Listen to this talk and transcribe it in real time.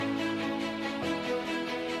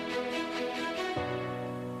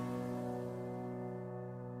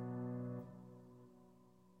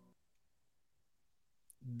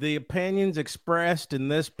The opinions expressed in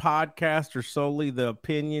this podcast are solely the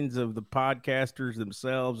opinions of the podcasters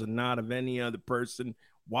themselves and not of any other person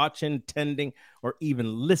watching, attending, or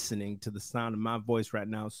even listening to the sound of my voice right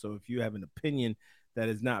now. So if you have an opinion that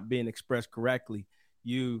is not being expressed correctly,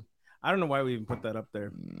 I don't know why we even put that up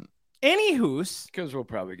there. Anywho's, because we'll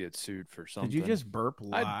probably get sued for something. Did you just burp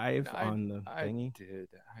live on the thingy?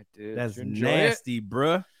 I did. That's nasty,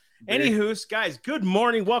 bruh. Anywho's, guys, good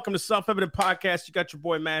morning. Welcome to Self-Evident Podcast. You got your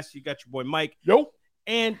boy Mass, you got your boy Mike. Yo.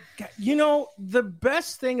 And, you know, the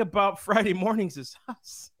best thing about Friday mornings is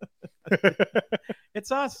us.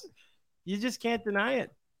 It's us. You just can't deny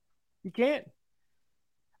it. You can't.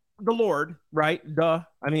 The Lord, right? Duh.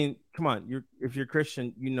 I mean, come on. If you're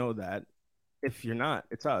Christian, you know that. If you're not,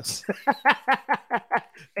 it's us.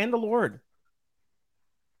 And the Lord.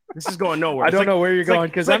 This is going nowhere. I don't know where you're going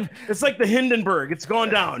because it's like the Hindenburg. It's going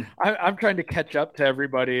down. I'm trying to catch up to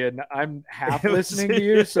everybody, and I'm half listening to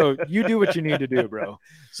you. So you do what you need to do, bro.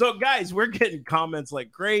 So, guys, we're getting comments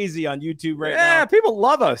like crazy on YouTube right now. Yeah, people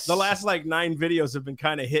love us. The last 9 videos have been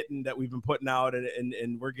kind of hitting that we've been putting out,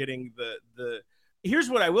 and we're getting the. Here's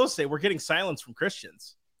what I will say: we're getting silence from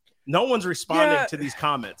Christians. No one's responding to these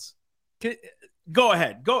comments. Go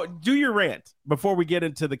ahead. Go do your rant before we get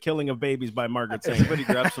into the killing of babies by Margaret Sanger. Everybody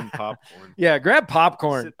grab some popcorn. Yeah, grab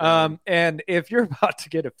popcorn. And if you're about to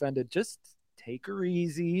get offended, just take her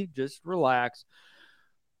easy. Just relax.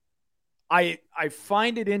 I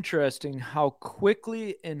find it interesting how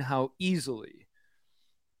quickly and how easily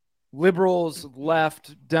liberals,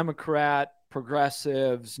 left, Democrat,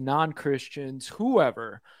 progressives, non-Christians,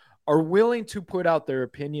 whoever, are willing to put out their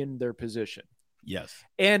opinion, their position. Yes.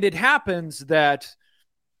 And it happens that,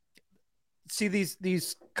 see,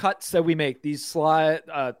 these cuts that we make, these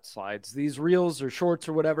slides, these reels or shorts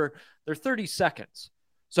or whatever, they're 30 seconds.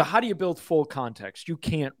 So how do you build full context? You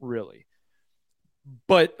can't really.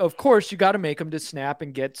 But, of course, you got to make them to snap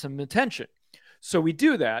and get some attention. So we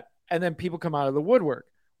do that, and then people come out of the woodwork,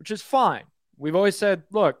 which is fine. We've always said,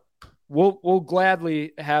 look, We'll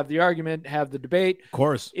gladly have the argument, have the debate. Of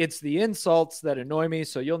course. It's the insults that annoy me.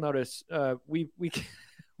 So you'll notice we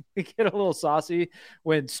get a little saucy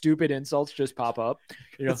when stupid insults just pop up.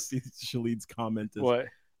 You know, Shaleed's comment is, what?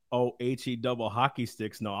 Oh, HE double hockey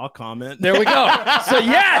sticks. No, I'll comment. There we go. So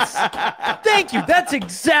yes, thank you. That's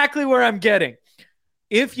exactly where I'm getting.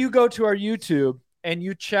 If you go to our YouTube and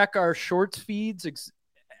you check our shorts feeds,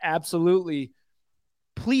 absolutely,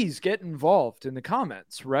 please get involved in the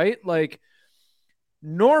comments, right? Like,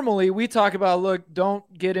 normally we talk about, look, don't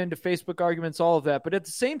get into Facebook arguments, all of that. But at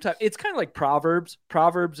the same time, it's kind of like Proverbs.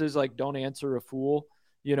 Proverbs is like, don't answer a fool,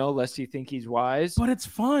 lest he think he's wise. But it's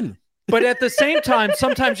fun. But at the same time,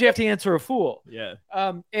 sometimes you have to answer a fool. Yeah.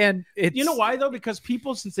 And it's, you know why, though? Because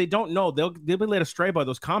people, since they don't know, they'll be led astray by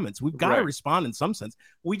those comments. We've got to respond in some sense.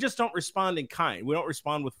 We just don't respond in kind. We don't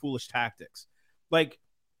respond with foolish tactics. Like,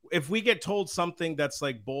 if we get told something that's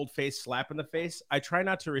like bold-faced slap in the face, I try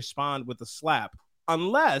not to respond with a slap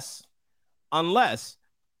unless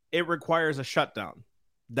it requires a shutdown.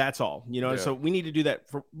 That's all, So we need to do that.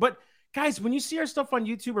 But guys, when you see our stuff on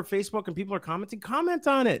YouTube or Facebook and people are commenting, comment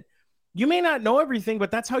on it. You may not know everything,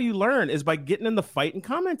 but that's how you learn, is by getting in the fight and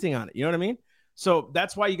commenting on it. You know what I mean? So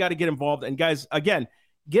that's why you got to get involved. And guys, again,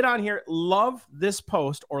 get on here, love this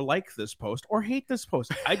post or like this post or hate this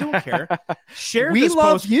post. I don't care. Share we this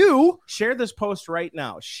love post. you. Share this post right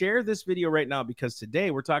now. Share this video right now, because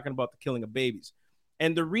today we're talking about the killing of babies.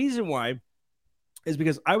 And the reason why is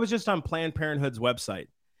because I was just on Planned Parenthood's website,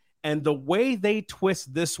 and the way they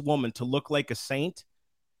twist this woman to look like a saint,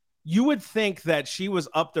 you would think that she was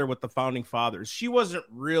up there with the founding fathers. She wasn't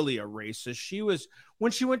really a racist. She was,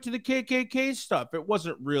 when she went to the KKK stuff, it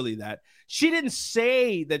wasn't really that. She didn't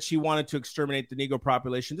say that she wanted to exterminate the Negro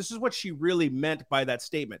population. This is what she really meant by that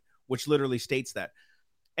statement, which literally states that.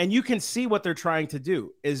 And you can see what they're trying to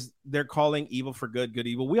do is they're calling evil for good, good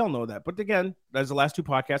evil. We all know that. But again, as the last 2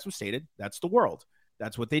 podcasts have stated, that's the world.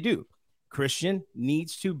 That's what they do. Christian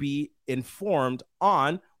needs to be informed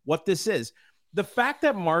on what this is. The fact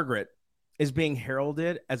that Margaret is being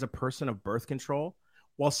heralded as a person of birth control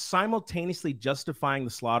while simultaneously justifying the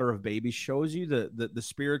slaughter of babies shows you the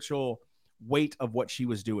spiritual weight of what she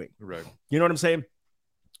was doing. Right. You know what I'm saying?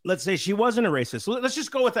 Let's say she wasn't a racist. Let's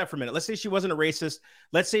just go with that for a minute. Let's say she wasn't a racist.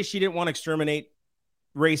 Let's say she didn't want to exterminate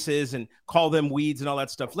races and call them weeds and all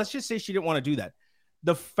that stuff. Let's just say she didn't want to do that.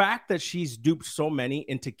 The fact that she's duped so many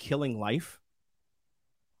into killing life,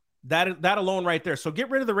 that alone right there. So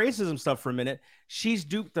get rid of the racism stuff for a minute. She's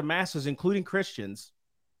duped the masses, including Christians,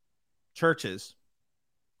 churches,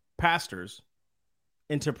 pastors,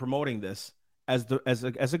 into promoting this as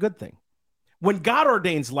a good thing. when God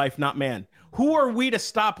ordains life, not man. Who are we to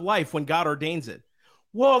stop life when God ordains it?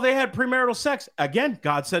 Well, they had premarital sex. Again,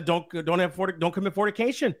 God said, don't commit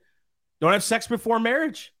fornication. Don't have sex before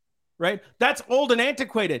marriage, right? That's old and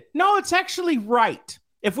antiquated. No, it's actually right.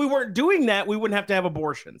 If we weren't doing that, we wouldn't have to have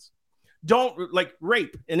abortions. Don't, like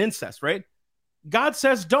rape and incest, right? God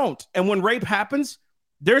says don't. And when rape happens,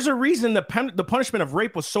 there's a reason the punishment of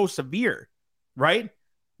rape was so severe, right?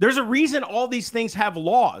 There's a reason all these things have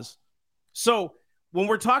laws. So when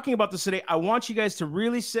we're talking about this today, I want you guys to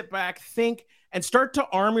really sit back, think, and start to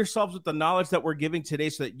arm yourselves with the knowledge that we're giving today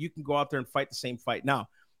so that you can go out there and fight the same fight. Now,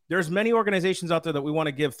 there's many organizations out there that we want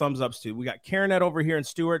to give thumbs ups to. We got CareNet over here in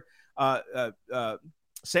Stewart.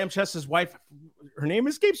 Sam Chess's wife, her name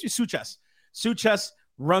escapes me, Sue Chess. Sue Chess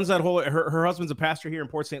runs that whole, her husband's a pastor here in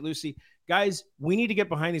Port St. Lucie. Guys, we need to get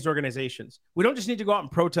behind these organizations. We don't just need to go out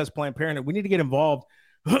and protest Planned Parenthood. We need to get involved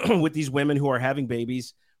with these women who are having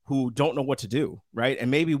babies who don't know what to do, right?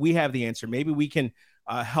 And maybe we have the answer. Maybe we can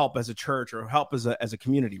help as a church or help as a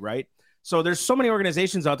community, right? So there's so many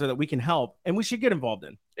organizations out there that we can help and we should get involved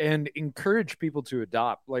in. And encourage people to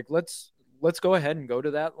adopt. Like, let's go ahead and go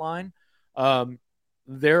to that line.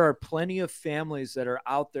 There are plenty of families that are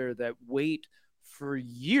out there that wait for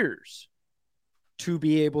years to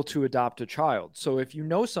be able to adopt a child. So if you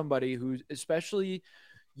know somebody who, especially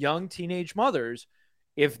young teenage mothers,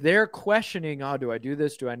 if they're questioning, oh, do I do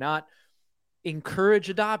this? Do I not? Encourage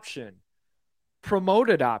adoption, promote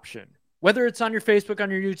adoption, whether it's on your Facebook,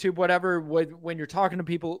 on your YouTube, whatever, when you're talking to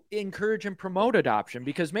people, encourage and promote adoption,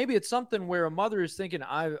 because maybe it's something where a mother is thinking,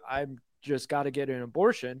 I've just got to get an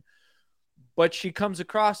abortion, but she comes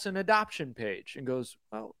across an adoption page and goes,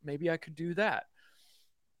 well, maybe I could do that.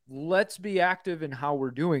 Let's be active in how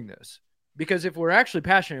we're doing this, because if we're actually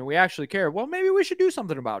passionate and we actually care, well, maybe we should do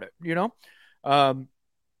something about it. You know,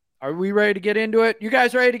 are we ready to get into it? You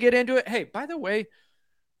guys ready to get into it? Hey, by the way,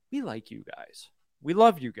 we like you guys. We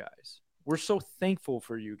love you guys. We're so thankful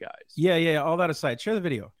for you guys. Yeah. All that aside, share the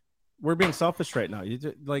video. We're being selfish right now. You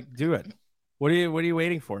do it. What are you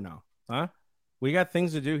waiting for now? Huh? We got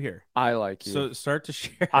things to do here. I like you. So start to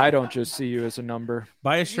share. I don't just see you as a number.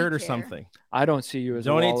 Buy a shirt or something. I don't see you as a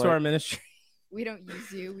donate to our ministry. We don't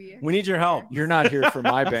use you. We need your help. You're not here for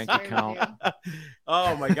my bank account.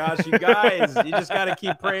 Oh my gosh, you guys, you just got to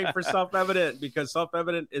keep praying for Self-Evident, because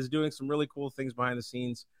Self-Evident is doing some really cool things behind the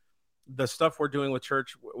scenes. The stuff we're doing with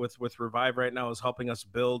church, with Revive right now, is helping us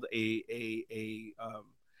build I'm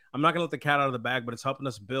not going to let the cat out of the bag, but it's helping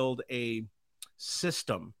us build a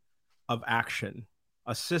system of action,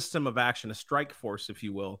 a strike force, if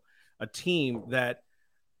you will, a team that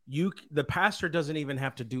the pastor doesn't even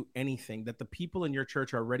have to do anything, that the people in your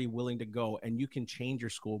church are already willing to go, and you can change your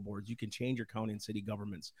school boards. You can change your county and city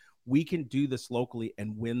governments. We can do this locally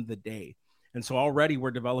and win the day. And so already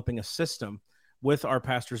we're developing a system with our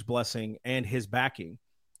pastor's blessing and his backing.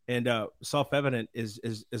 And Self-Evident is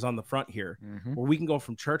on the front here, where we can go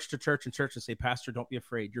from church to church and say, Pastor, don't be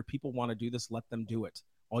afraid. Your people want to do this. Let them do it.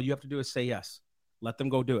 All you have to do is say yes. Let them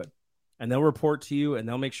go do it. And they'll report to you, and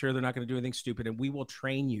they'll make sure they're not going to do anything stupid. And we will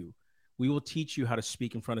train you. We will teach you how to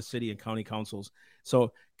speak in front of city and county councils.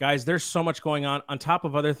 So, guys, there's so much going on top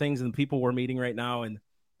of other things and the people we're meeting right now and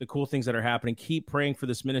the cool things that are happening. Keep praying for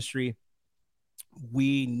this ministry.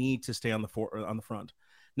 We need to stay on the front.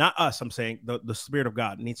 Not us, I'm saying. The Spirit of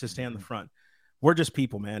God needs to stay on the front. We're just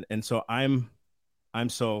people, man. And so I'm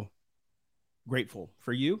so grateful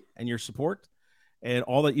for you and your support and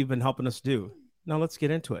all that you've been helping us do. Now let's get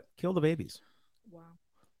into it. Kill the babies. Wow.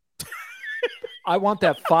 I want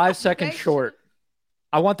that 5-second short.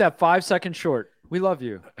 I want that 5-second short. We love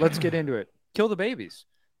you. Let's get into it. Kill the babies.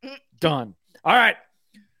 Done. All right.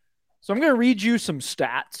 So I'm going to read you some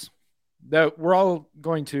stats that we're all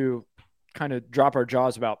going to kind of drop our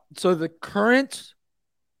jaws about. So the current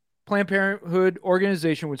Planned Parenthood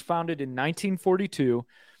organization was founded in 1942.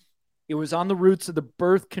 It was on the roots of the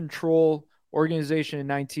birth control organization in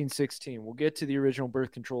 1916. We'll get to the original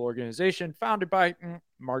birth control organization founded by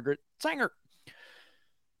Margaret Sanger.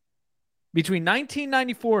 Between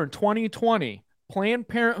 1994 and 2020, Planned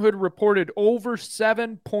Parenthood reported over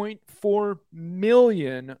 7.4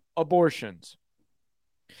 million abortions.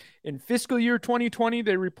 In fiscal year 2020,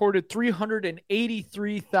 they reported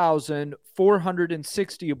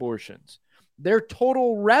 383,460 abortions. Their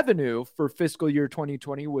total revenue for fiscal year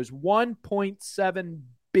 2020 was $1.7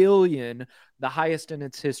 billion, the highest in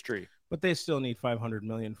its history. But they still need $500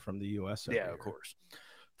 million from the U.S. Yeah, of course.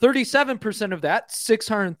 37% of that,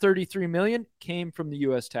 $633 million, came from the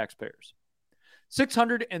U.S. taxpayers.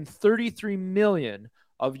 $633 million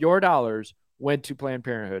of your dollars went to Planned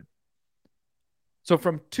Parenthood. So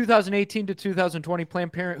from 2018 to 2020,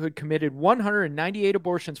 Planned Parenthood committed 198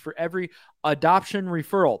 abortions for every adoption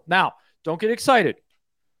referral. Now, don't get excited.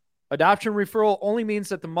 Adoption referral only means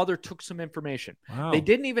that the mother took some information. Wow. They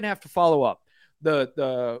didn't even have to follow up.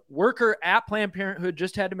 The worker at Planned Parenthood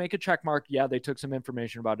just had to make a check mark. Yeah, they took some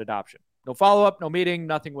information about adoption. No follow-up, no meeting,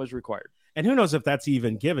 nothing was required. And who knows if that's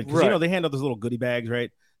even given? Because, Right. they hand out those little goodie bags,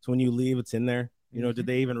 right? So when you leave, it's in there. Did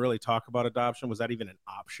they even really talk about adoption? Was that even an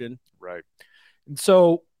option? Right. And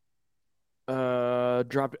so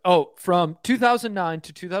from 2009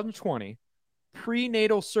 to 2020,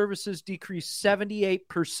 prenatal services decreased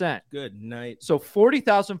 78%. Good night. So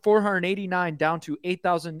 40,489 down to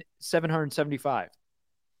 8,775.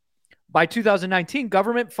 By 2019,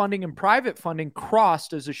 government funding and private funding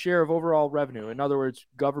crossed as a share of overall revenue. In other words,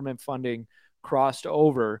 government funding crossed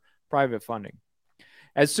over private funding.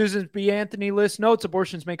 As Susan B. Anthony List notes,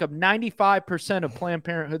 abortions make up 95% of Planned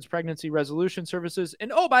Parenthood's pregnancy resolution services.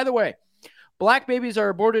 And by the way, Black babies are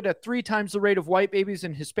aborted at 3 times the rate of white babies,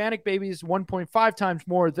 and Hispanic babies 1.5 times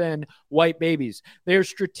more than white babies. They are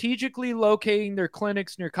strategically locating their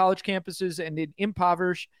clinics near college campuses and in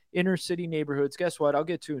impoverished inner city neighborhoods. Guess what? I'll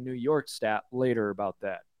get to a New York stat later about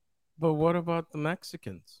that. But what about the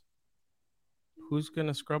Mexicans? Who's going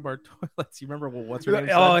to scrub our toilets? You remember what's her name?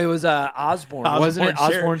 It was Osborne. Wasn't it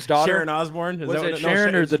Osborne's daughter? Sharon Osborne? Was it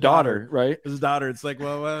Sharon or the daughter, right? His daughter. It's like,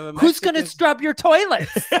 who's going to scrub your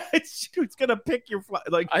toilets? Who's going to pick your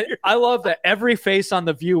I love that every face on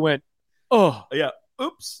The View went, oh. Yeah.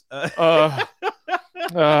 Oops. It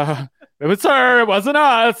was her. It wasn't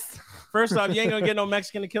us. First off, you ain't gonna get no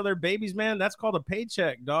Mexican to kill their babies, man. That's called a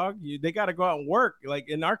paycheck, dog. They got to go out and work. Like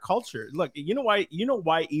in our culture, look, you know why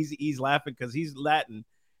Eazy-E's laughing, because he's Latin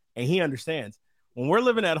and he understands. When we're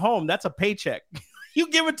living at home, that's a paycheck. You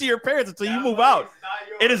give it to your parents until you move out.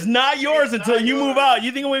 It is not yours until you move out.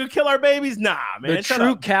 You think we're gonna kill our babies? Nah, man. The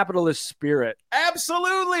true capitalist spirit.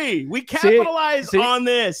 Absolutely, we capitalize on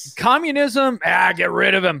this. Communism, get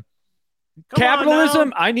rid of him.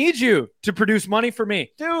 Capitalism, I need you to produce money for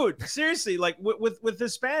me. Dude, seriously, like with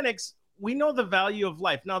Hispanics, we know the value of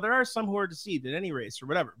life. Now, there are some who are deceived in any race or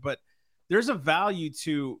whatever, but there's a value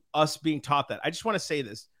to us being taught that. I just want to say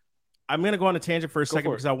this. I'm going to go on a tangent for a second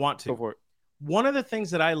because I want to. Go for it. One of the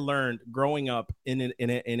things that I learned growing up in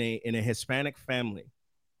a Hispanic family,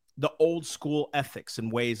 the old school ethics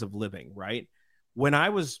and ways of living, right? When I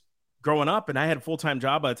was growing up and I had a full-time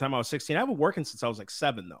job by the time I was 16. I've been working since I was like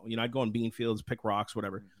 7, though. I'd go in bean fields, pick rocks,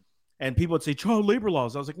 whatever. And people would say, child labor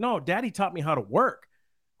laws. I was like, no, daddy taught me how to work.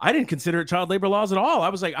 I didn't consider it child labor laws at all. I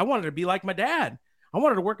was like, I wanted to be like my dad. I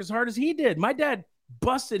wanted to work as hard as he did. My dad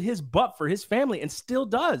busted his butt for his family and still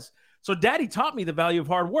does. So daddy taught me the value of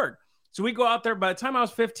hard work. So we go out there. By the time I was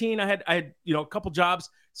 15, I had a couple jobs.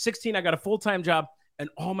 16, I got a full-time job, and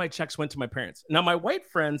all my checks went to my parents. Now, my white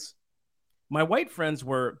friends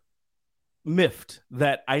were miffed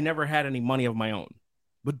that I never had any money of my own.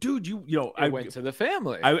 But dude, I went to the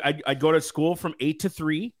family. I'd go to school from 8 to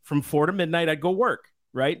 3, from 4 to midnight. I'd go work,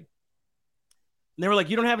 right? And they were like,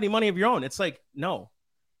 you don't have any money of your own. It's like, no,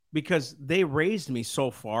 because they raised me so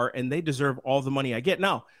far and they deserve all the money I get.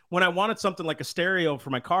 Now, when I wanted something like a stereo for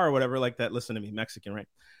my car or whatever like that, listen to me, Mexican, right?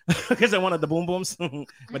 Because I wanted the boom booms.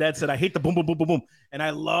 My dad said, I hate the boom, boom, boom, boom, boom. And I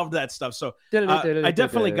loved that stuff. So I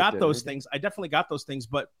definitely got those things.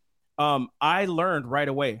 But I learned right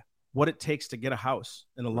away what it takes to get a house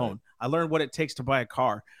and a loan. I learned what it takes to buy a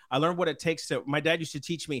car. I learned what it takes to, my dad used to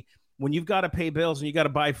teach me, when you've got to pay bills and you got to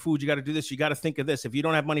buy food, you got to do this, you got to think of this. If you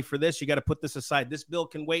don't have money for this, you got to put this aside. This bill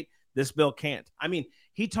can wait. This bill can't. I mean,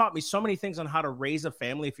 he taught me so many things on how to raise a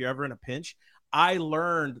family if you're ever in a pinch. I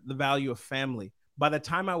learned the value of family. By the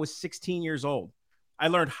time I was 16 years old, I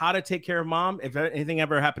learned how to take care of mom. If anything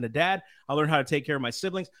ever happened to dad, I learned how to take care of my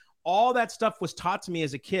siblings. All that stuff was taught to me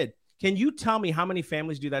as a kid. Can you tell me how many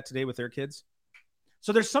families do that today with their kids?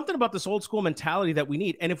 So there's something about this old school mentality that we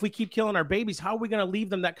need. And if we keep killing our babies, how are we going to leave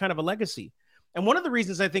them that kind of a legacy? And one of the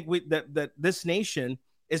reasons I think that this nation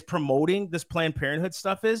is promoting this Planned Parenthood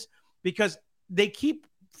stuff is because they keep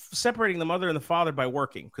separating the mother and the father by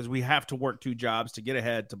working, because we have to work 2 jobs to get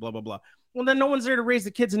ahead, to blah, blah, blah. Well, then no one's there to raise the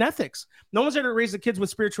kids in ethics. No one's there to raise the kids with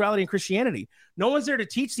spirituality and Christianity. No one's there to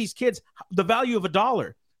teach these kids the value of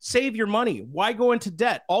 $1. Save your money. Why go into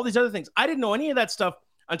debt? All these other things. I didn't know any of that stuff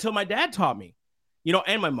until my dad taught me,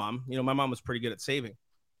 and my mom. My mom was pretty good at saving.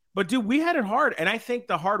 But, dude, we had it hard. And I think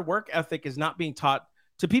the hard work ethic is not being taught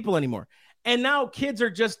to people anymore. And now kids are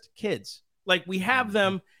just kids. Like, we have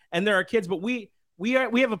them and there are kids, but we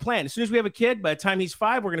have a plan. As soon as we have a kid, by the time he's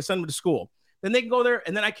 5, we're going to send him to school. Then they can go there,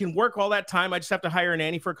 and then I can work all that time. I just have to hire a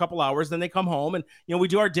nanny for a couple hours. Then they come home, and we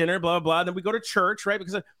do our dinner, blah, blah, blah. Then we go to church, right?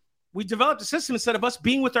 Because We developed a system instead of us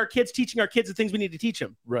being with our kids, teaching our kids the things we need to teach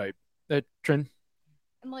them. Right. Trin?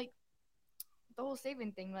 And like the whole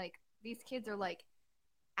saving thing, like these kids are like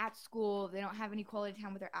at school, they don't have any quality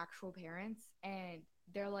time with their actual parents, and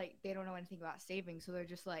they're like, they don't know anything about saving, so they're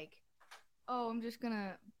just like, oh, I'm just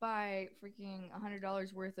gonna buy freaking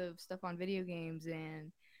 $100 worth of stuff on video games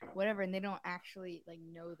and whatever, and they don't actually like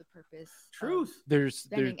know the purpose. Truth. There's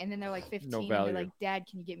And then they're like 15 no and value. they're like, Dad,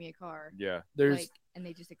 can you get me a car? Yeah. And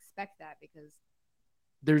they just expect that because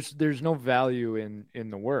there's no value in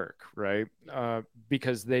the work, right?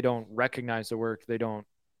 Because they don't recognize the work, they don't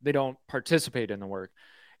participate in the work.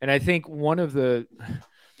 And I think one of the they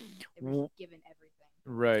were just given everything.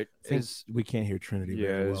 right is we can't hear Trinity. Yeah,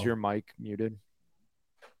 very well. is your mic muted?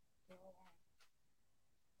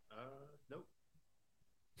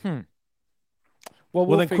 Nope. Well,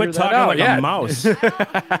 then figure quit that talking out. like Yeah. a mouse.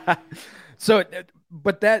 So,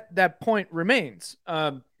 but that point remains.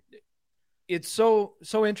 It's so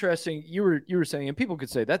interesting. You were saying, and people could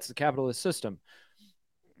say that's the capitalist system.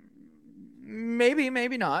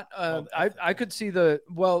 Maybe not. I could see the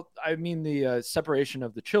separation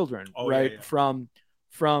of the children, right? Yeah.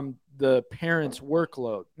 From the parents'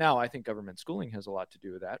 workload. Now, I think government schooling has a lot to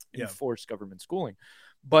do with that. Yeah. Enforced government schooling.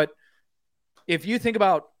 But if you think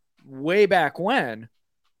about way back when,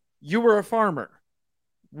 you were a farmer.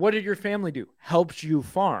 What did your family do? Helped you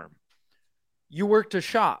farm. You worked a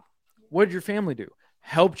shop. What did your family do?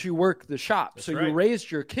 Helped you work the shop. That's so right. You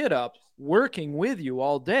raised your kid up working with you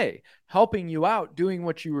all day, helping you out, doing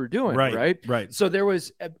what you were doing, right? Right. So there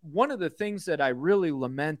was one of the things that I really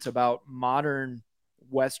lament about modern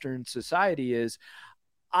Western society is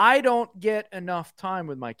I don't get enough time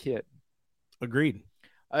with my kid. Agreed.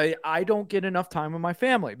 I don't get enough time with my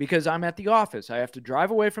family because I'm at the office. I have to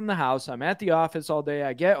drive away from the house. I'm at the office all day.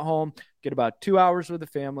 I get home, get about 2 hours with the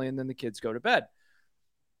family, and then the kids go to bed.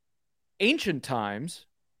 Ancient times,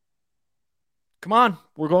 come on,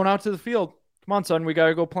 we're going out to the field. Come on, son, we got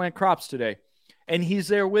to go plant crops today. And he's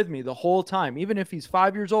there with me the whole time. Even if he's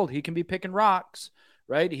 5 years old, he can be picking rocks,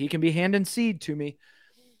 right? He can be handing seed to me.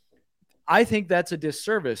 I think that's a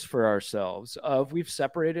disservice for ourselves of we've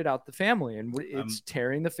separated out the family and it's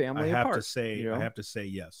tearing the family apart. I have to say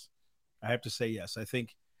yes. I have to say yes. I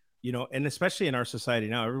think, and especially in our society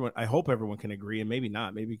now, I hope everyone can agree, and maybe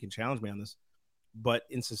not, maybe you can challenge me on this, but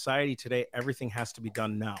in society today, everything has to be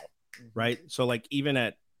done now. Right. So like even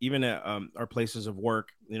at our places of work,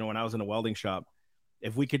 when I was in a welding shop,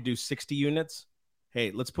 if we could do 60 units,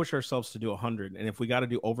 hey, let's push ourselves to do 100. And if we got to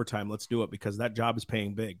do overtime, let's do it because that job is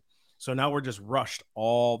paying big. So now we're just rushed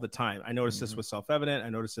all the time. I noticed this with Self-Evident. I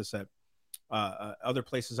noticed this at other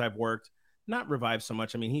places I've worked. Not Revive so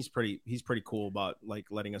much. I mean, he's pretty cool about like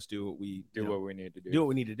letting us do what we what we need to do. Do what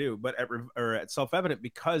we need to do. But at Self-Evident,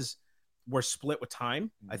 because we're split with time,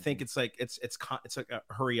 I think it's like it's like a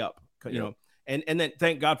hurry up, and then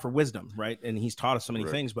thank God for wisdom, right? And he's taught us so many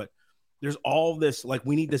things. But there's all this like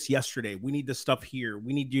we need this yesterday. We need this stuff here.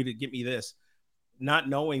 We need you to get me this. Not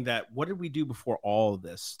knowing that, what did we do before all of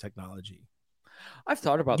this technology? I've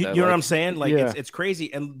thought about that. You know what I'm saying? Like it's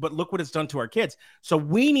crazy. But look what it's done to our kids. So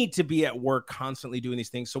we need to be at work constantly doing these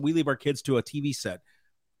things. So we leave our kids to a TV set.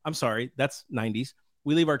 I'm sorry, that's 90s.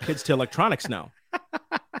 We leave our kids to electronics now.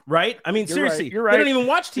 Right? I mean, seriously, You're right. They don't even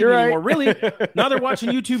watch TV anymore, really. Now they're watching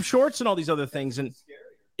YouTube shorts and all these other things. And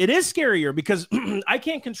it is scarier because I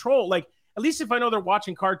can't control, like, at least if I know they're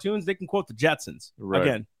watching cartoons, they can quote the Jetsons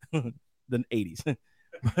again. The 80s,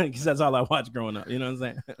 because that's all I watched growing up. You know what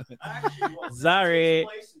I'm saying? Sorry.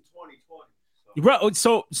 Bro,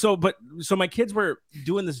 so my kids were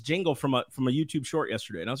doing this jingle from a YouTube short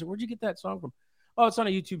yesterday, and I was like, "Where'd you get that song from?" Oh, it's on a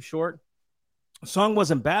YouTube short. The song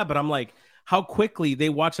wasn't bad, but I'm like, how quickly they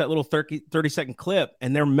watch that little 30-second clip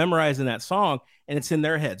and they're memorizing that song, and it's in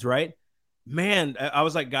their heads, right? Man, I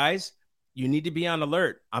was like, guys, you need to be on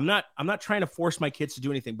alert. I'm not trying to force my kids to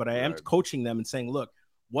do anything, but I am coaching them and saying, look.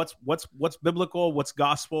 What's biblical, what's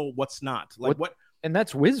gospel, what's not, like what, and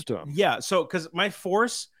that's wisdom. Yeah. So, because my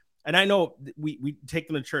force, and I know we take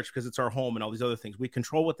them to church because it's our home and all these other things. We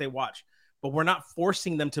control what they watch, but we're not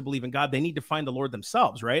forcing them to believe in God. They need to find the Lord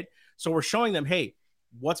themselves, right? So we're showing them, hey,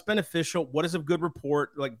 what's beneficial, what is a good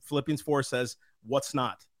report, like Philippians 4 says, what's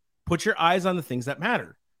not. Put your eyes on the things that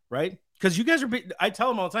matter, right? Because you guys I tell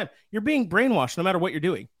them all the time, you're being brainwashed no matter what you're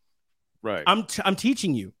doing. Right. I'm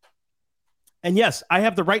teaching you. And yes, I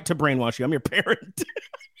have the right to brainwash you. I'm your parent.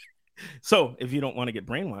 So if you don't want to get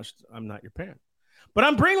brainwashed, I'm not your parent. But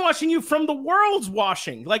I'm brainwashing you from the world's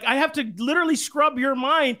washing. Like I have to literally scrub your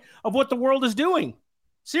mind of what the world is doing.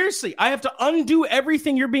 Seriously, I have to undo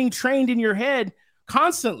everything you're being trained in your head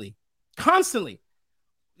constantly.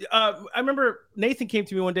 I remember Nathan came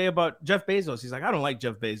to me one day about Jeff Bezos. He's like, I don't like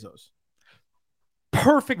Jeff Bezos.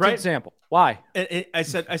 Perfect example. Why? And I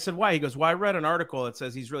said, why? He goes, well, I read an article that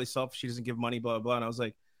says he's really selfish. He doesn't give money, blah, blah, blah. And I was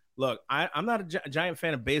like, look, I'm not a giant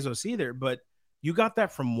fan of Bezos either, but you got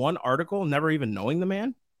that from one article, never even knowing the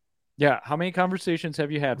man? Yeah. How many conversations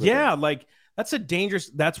have you had with him? Like, that's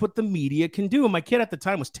what the media can do. And my kid at the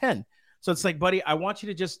time was 10. So it's like, buddy, I want you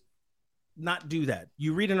to just not do that.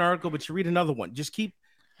 You read an article, but you read another one. Just keep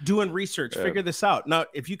doing research, figure this out. Now,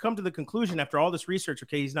 if you come to the conclusion after all this research,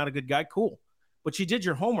 okay, he's not a good guy, cool. But you did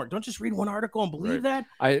your homework. Don't just read one article and believe that.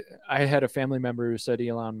 I had a family member who said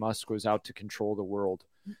Elon Musk was out to control the world.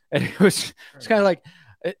 And it's kind of like,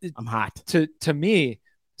 I'm hot. To me,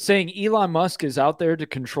 saying Elon Musk is out there to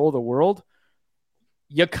control the world,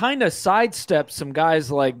 you kind of sidestep some guys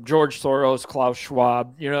like George Soros, Klaus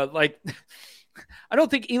Schwab, like I don't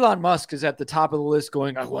think Elon Musk is at the top of the list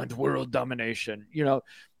going, I want world domination.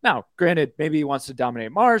 Now, granted, maybe he wants to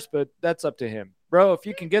dominate Mars, but that's up to him. Bro, if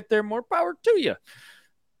you can get there, more power to you.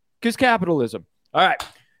 Because capitalism. All right.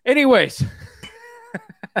 Anyways.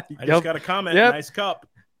 I just got a comment. Yep. Nice cup.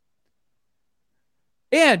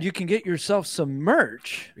 And you can get yourself some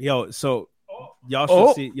merch. Yo, so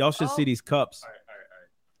y'all should see these cups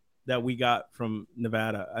that we got from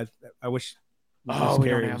Nevada. I wish we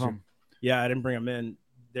don't have them. Yeah, I didn't bring them in.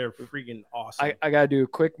 They're freaking awesome. I got to do a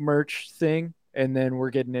quick merch thing, and then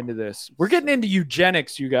we're getting into this. We're getting into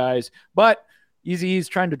eugenics, you guys. But Eazy-E's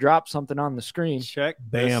trying to drop something on the screen. Check.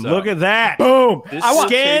 Bam. Look at that. Boom. I want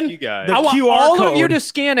scan you guys. I want QR all code. of you to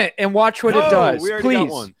scan it and watch what it does. We already Please. got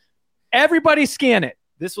one. Everybody scan it.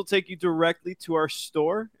 This will take you directly to our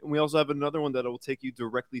store, and we also have another one that will take you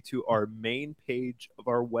directly to our main page of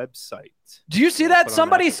our website. Do you see that?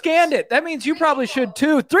 Somebody scanned it. That means you probably should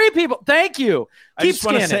too. 3 people. Thank you. Keep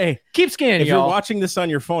scanning. Keep scanning, if you're watching this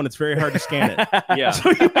on your phone, it's very hard to scan it. Yeah.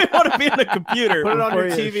 So you may want to be on the computer. Put it on your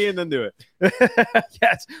TV and then do it.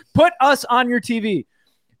 Yes. Put us on your TV.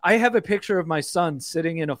 I have a picture of my son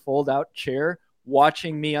sitting in a fold-out chair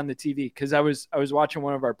watching me on the TV because I was watching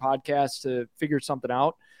one of our podcasts to figure something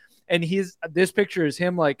out, and this picture is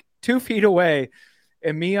him like 2 feet away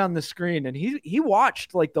and me on the screen, and he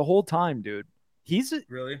watched like the whole time, dude. He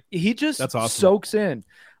just That's awesome. soaks in.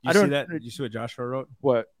 See that? Did you see what Joshua wrote?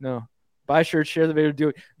 What? No. Buy shirts, share the video, do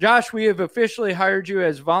it. Josh, we have officially hired you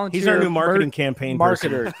as volunteer. He's our new marketing campaign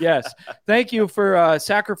marketer. Person. Yes. Thank you for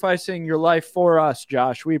sacrificing your life for us,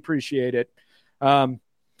 Josh. We appreciate it.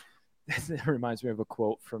 It reminds me of a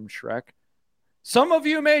quote from Shrek. Some of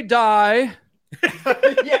you may die,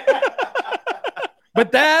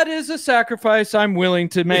 but that is a sacrifice I'm willing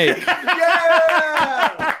to make.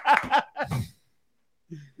 Yeah!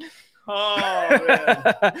 Oh,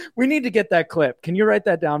 man. We need to get that clip. Can you write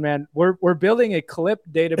that down, man? We're building a clip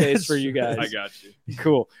database for you guys. I got you.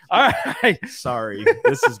 Cool. All right. Sorry.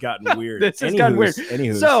 This has gotten weird.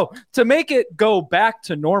 Anywho's. So to make it go back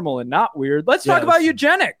to normal and not weird, let's talk about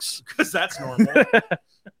eugenics. Because that's normal.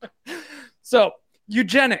 So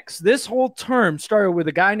eugenics, this whole term started with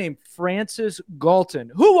a guy named Francis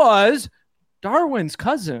Galton, who was Darwin's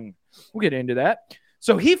cousin. We'll get into that.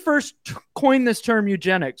 So he first coined this term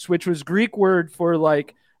eugenics, which was Greek word for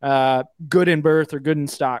like good in birth or good in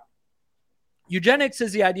stock. Eugenics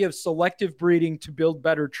is the idea of selective breeding to build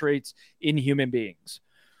better traits in human beings.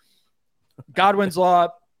 Godwin's law,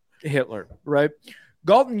 Hitler, right?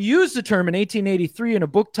 Galton used the term in 1883 in a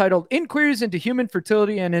book titled Inquiries into Human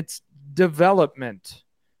Fertility and Its Development.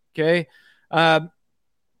 Okay. I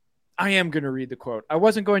am going to read the quote. I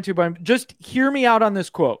wasn't going to, but just hear me out on this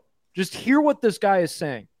quote. Just hear what this guy is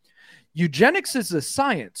saying. Eugenics is a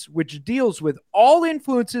science which deals with all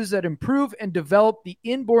influences that improve and develop the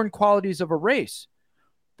inborn qualities of a race.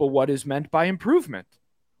 But what is meant by improvement?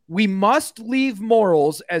 We must leave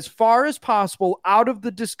morals as far as possible out of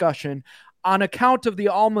the discussion on account of the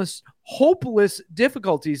almost hopeless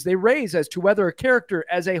difficulties they raise as to whether a character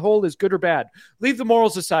as a whole is good or bad. Leave the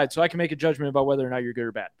morals aside so I can make a judgment about whether or not you're good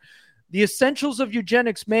or bad. The essentials of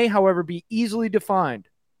eugenics may, however, be easily defined.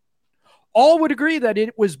 All would agree that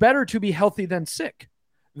it was better to be healthy than sick,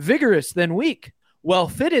 vigorous than weak,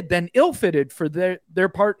 well-fitted than ill-fitted for their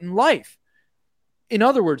part in life. In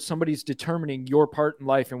other words, somebody's determining your part in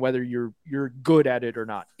life and whether you're good at it or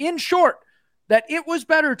not. In short, that it was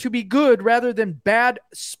better to be good rather than bad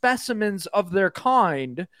specimens of their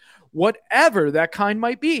kind, whatever that kind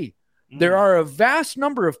might be. There are a vast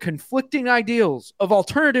number of conflicting ideals, of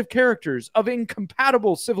alternative characters, of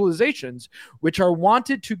incompatible civilizations, which are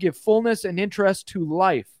wanted to give fullness and interest to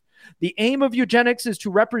life. The aim of eugenics is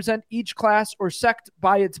to represent each class or sect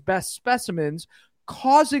by its best specimens,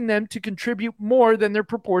 causing them to contribute more than their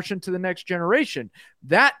proportion to the next generation.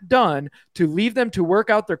 That done to leave them to work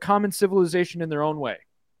out their common civilization in their own way.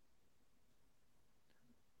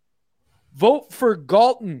 Vote for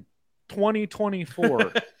Galton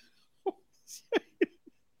 2024.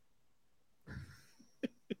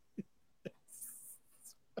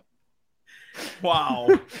 Wow.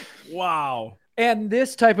 Wow. And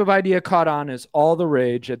this type of idea caught on as all the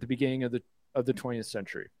rage at the beginning of the 20th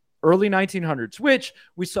century, early 1900s, which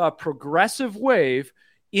we saw a progressive wave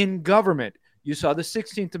in government. You saw the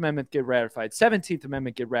 16th Amendment get ratified, 17th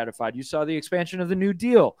Amendment get ratified. You saw the expansion of the New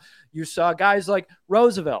Deal. You saw guys like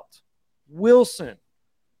Roosevelt, Wilson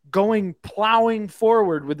plowing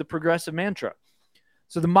forward with the progressive mantra.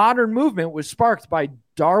 So the modern movement was sparked by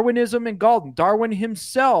Darwinism and Galton. Darwin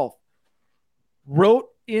himself wrote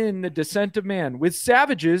in The Descent of Man, with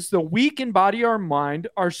savages, the weak in body or mind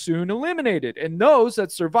are soon eliminated, and those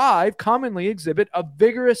that survive commonly exhibit a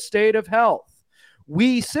vigorous state of health.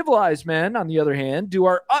 We civilized men, on the other hand, do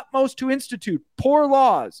our utmost to institute poor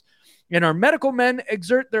laws, and our medical men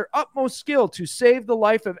exert their utmost skill to save the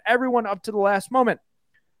life of everyone up to the last moment.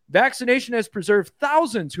 Vaccination has preserved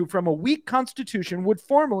thousands who from a weak constitution would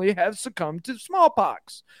formerly have succumbed to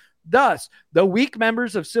smallpox. Thus, the weak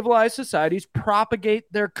members of civilized societies propagate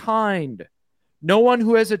their kind. No one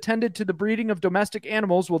who has attended to the breeding of domestic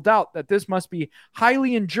animals will doubt that this must be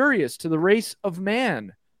highly injurious to the race of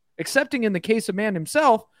man. Excepting in the case of man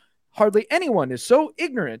himself, hardly anyone is so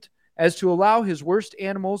ignorant as to allow his worst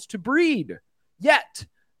animals to breed. Yet,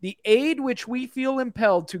 the aid which we feel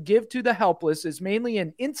impelled to give to the helpless is mainly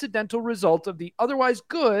an incidental result of the otherwise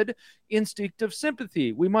good instinct of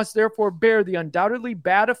sympathy. We must therefore bear the undoubtedly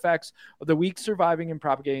bad effects of the weak surviving and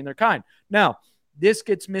propagating their kind. Now, this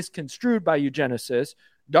gets misconstrued by eugenicists.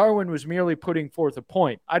 Darwin was merely putting forth a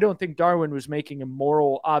point. I don't think Darwin was making a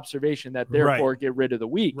moral observation that therefore get rid of the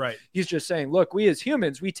weak. Right. He's just saying, look, we as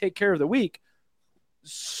humans, we take care of the weak,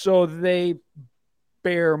 so they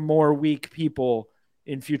bear more weak people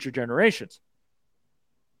in future generations.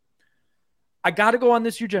 I got to go on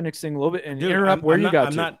this eugenics thing a little bit and interrupt where you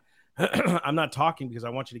got to. I'm not talking because I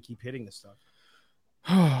want you to keep hitting this stuff.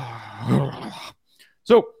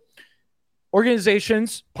 So,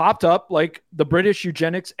 organizations popped up like the British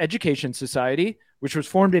Eugenics Education Society, which was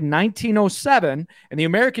formed in 1907, and the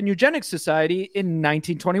American Eugenics Society in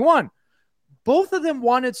 1921. Both of them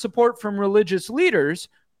wanted support from religious leaders.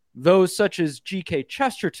 Those such as G.K.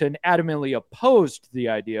 Chesterton adamantly opposed the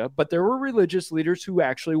idea, but there were religious leaders who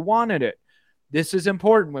actually wanted it. This is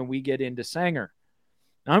important when we get into Sanger.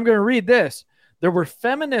 Now I'm going to read this. There were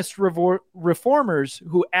feminist reformers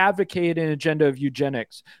who advocated an agenda of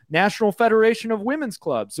eugenics. National Federation of Women's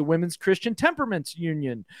Clubs, the Women's Christian Temperaments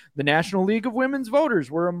Union, the National League of Women's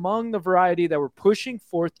Voters were among the variety that were pushing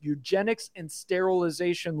forth eugenics and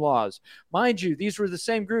sterilization laws. Mind you, these were the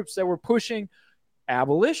same groups that were pushing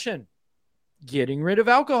abolition, getting rid of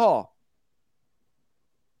alcohol.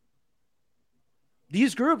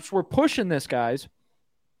 These groups were pushing this, guys.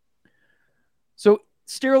 So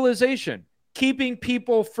sterilization, keeping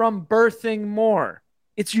people from birthing more.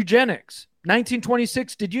 It's eugenics.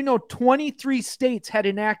 1926, did you know 23 states had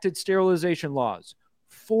enacted sterilization laws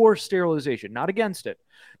for sterilization, not against it?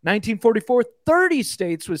 1944, 30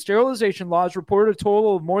 states with sterilization laws reported a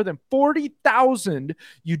total of more than 40,000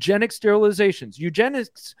 eugenic sterilizations.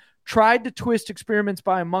 Eugenics tried to twist experiments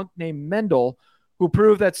by a monk named Mendel, who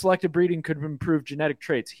proved that selective breeding could improve genetic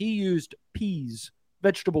traits. He used peas,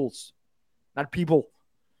 vegetables, not people.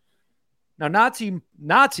 Now, the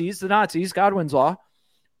Nazis, Godwin's Law,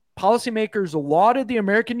 policymakers lauded the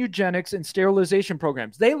American eugenics and sterilization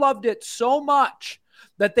programs. They loved it so much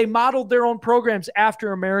that they modeled their own programs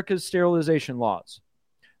after America's sterilization laws.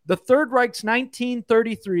 The Third Reich's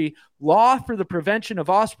 1933 law for the prevention of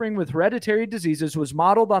offspring with hereditary diseases was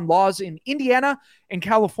modeled on laws in Indiana and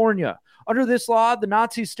California. Under this law, the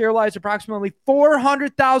Nazis sterilized approximately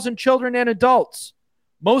 400,000 children and adults,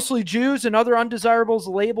 mostly Jews and other undesirables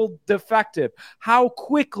labeled defective. How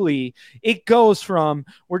quickly it goes from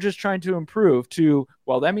we're just trying to improve to,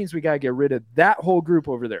 well, that means we got to get rid of that whole group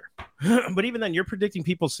over there. But even then, you're predicting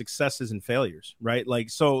people's successes and failures, right? Like,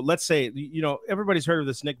 so let's say, everybody's heard of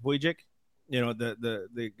this Nick Vujicic,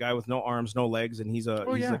 the guy with no arms, no legs, and he's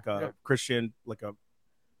like a Christian, like a,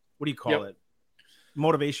 what do you call it?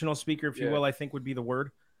 Motivational speaker, if you will, I think would be the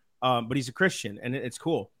word. But he's a Christian, and it's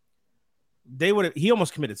cool. He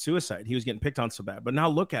almost committed suicide. He was getting picked on so bad. But now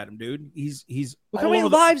look at him, dude. He's look how many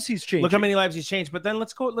lives he's changed. Look how many lives he's changed. But then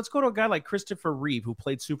let's go to a guy like Christopher Reeve, who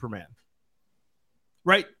played Superman.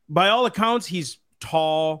 Right? By all accounts, he's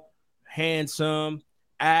tall, handsome,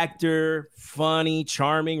 actor, funny,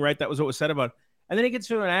 charming, right? That was what was said about him. and then he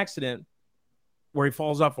gets into an accident where he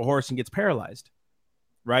falls off a horse and gets paralyzed,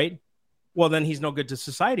 right? Well, then he's no good to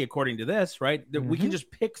society, according to this, right? That we can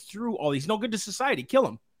just pick through all these. No good to society. Kill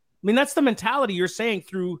him. I mean, that's the mentality you're saying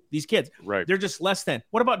through these kids. Right. They're just less than.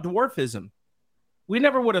 What about dwarfism? We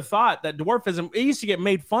never would have thought that dwarfism, it used to get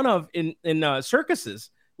made fun of in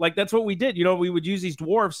circuses. Like, that's what we did. You know, we would use these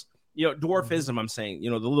dwarfs, you know, dwarfism, I'm saying, you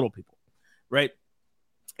know, the little people, right?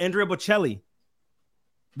 Andrea Bocelli,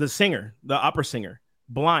 the singer, the opera singer,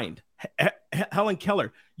 blind. Helen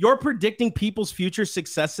Keller, you're predicting people's future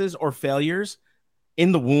successes or failures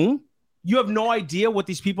in the womb. You have no idea what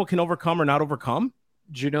these people can overcome or not overcome.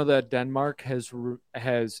 Do you know that Denmark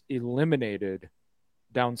has eliminated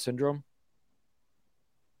Down syndrome?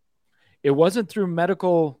 It wasn't through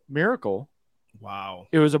medical miracle. Wow.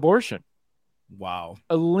 It was abortion. Wow.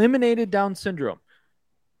 Eliminated Down syndrome.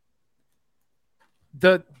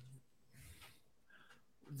 The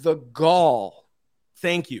gall.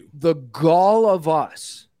 Thank you. The gall of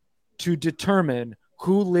us to determine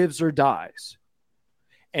who lives or dies.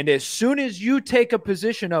 And as soon as you take a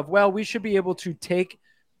position of, well, we should be able to take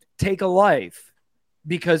a life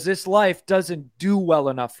because this life doesn't do well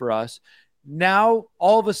enough for us, now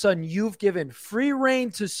all of a sudden you've given free rein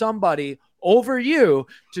to somebody over you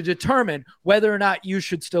to determine whether or not you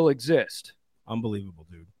should still exist. Unbelievable,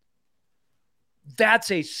 dude. That's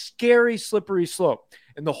a scary, slippery slope.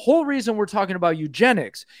 And the whole reason we're talking about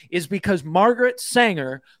eugenics is because Margaret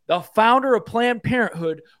Sanger, the founder of Planned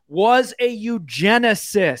Parenthood, was a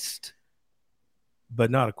eugenicist. But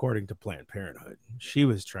not according to Planned Parenthood. She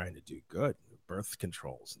was trying to do good, birth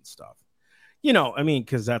controls and stuff. You know, I mean,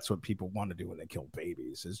 because that's what people want to do when they kill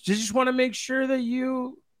babies, is you just want to make sure that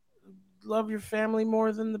you love your family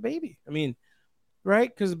more than the baby. I mean,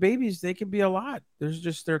 right? Because babies, they can be a lot.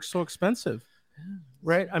 They're so expensive.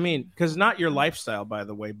 Right. I mean, because not your lifestyle, by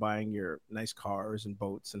the way, buying your nice cars and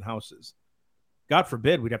boats and houses. God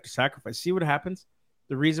forbid we'd have to sacrifice. See what happens?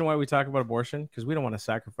 The reason why we talk about abortion, because we don't want to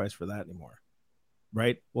sacrifice for that anymore.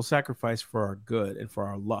 Right. We'll sacrifice for our good and for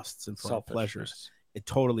our lusts and for our pleasures. It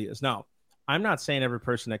totally is. Now, I'm not saying every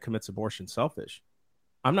person that commits abortion is selfish.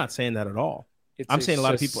 I'm not saying that at all. I'm saying a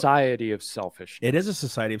lot of people. Society of selfishness. It is a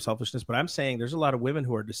society of selfishness, but I'm saying there's a lot of women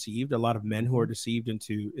who are deceived, a lot of men who are deceived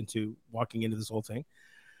into walking into this whole thing.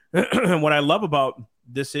 What I love about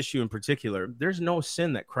this issue in particular, there's no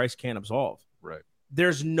sin that Christ can't absolve. Right.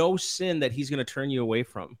 There's no sin that he's going to turn you away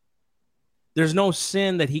from. There's no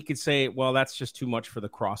sin that he could say, well, that's just too much for the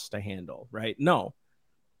cross to handle, right? No.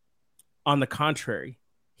 On the contrary,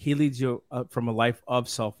 he leads you from a life of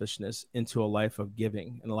selfishness into a life of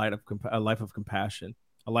giving and a life of compassion,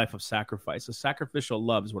 a life of sacrifice. A sacrificial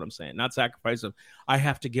love is what I'm saying, not sacrifice of I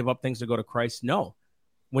have to give up things to go to Christ. No.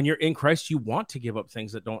 When you're in Christ, you want to give up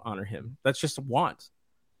things that don't honor him. That's just a want.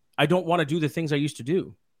 I don't want to do the things I used to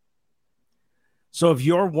do. So if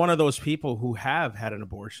you're one of those people who have had an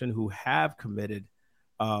abortion, who have committed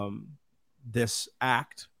this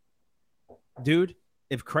act, dude,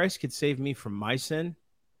 if Christ could save me from my sin,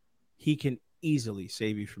 he can easily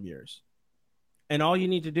save you from yours. And all you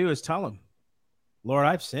need to do is tell him, Lord,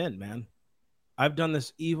 I've sinned, man. I've done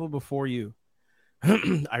this evil before you.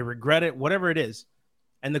 I regret it, whatever it is.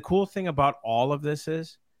 And the cool thing about all of this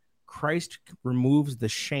is Christ removes the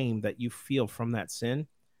shame that you feel from that sin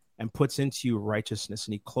and puts into you righteousness.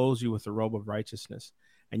 And he clothes you with the robe of righteousness.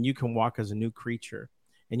 And you can walk as a new creature.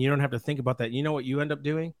 And you don't have to think about that. You know what you end up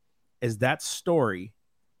doing is that story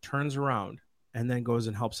turns around and then goes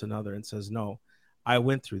and helps another and says, no, I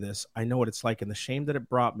went through this. I know what it's like. And the shame that it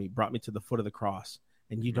brought me to the foot of the cross.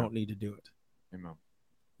 And you don't need to do it. Amen.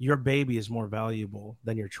 Your baby is more valuable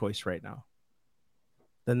than your choice right now,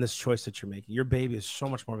 than this choice that you're making. Your baby is so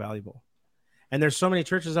much more valuable. And there's so many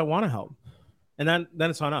churches that want to help. And then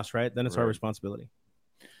it's on us, right? Then it's our responsibility.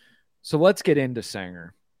 So let's get into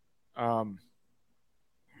Sanger. So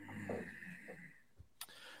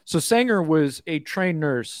Sanger was a trained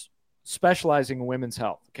nurse specializing in women's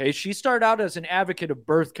health. Okay. She started out as an advocate of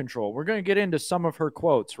birth control. We're going to get into some of her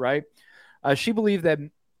quotes, right? She believed that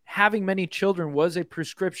having many children was a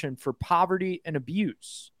prescription for poverty and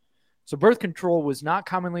abuse. So birth control was not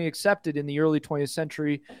commonly accepted in the early 20th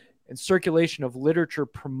century, and circulation of literature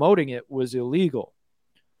promoting it was illegal.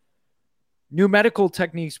 New medical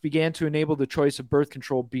techniques began to enable the choice of birth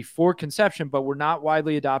control before conception, but were not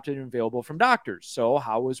widely adopted and available from doctors. So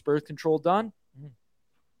how was birth control done?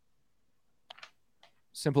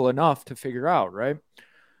 Simple enough to figure out, right?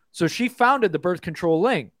 So she founded the Birth Control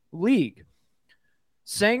League.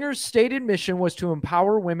 Sanger's stated mission was to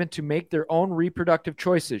empower women to make their own reproductive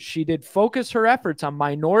choices. She did focus her efforts on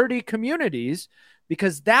minority communities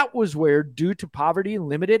because that was where, due to poverty and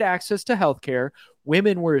limited access to healthcare,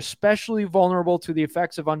 women were especially vulnerable to the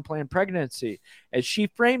effects of unplanned pregnancy. As she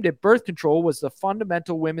framed it, birth control was the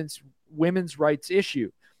fundamental women's rights issue.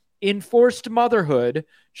 Enforced motherhood,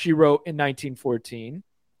 she wrote in 1914,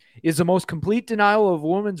 is the most complete denial of a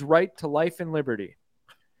woman's right to life and liberty.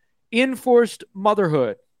 Enforced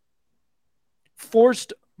motherhood.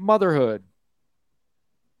 Forced motherhood.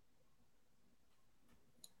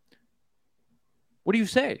 What do you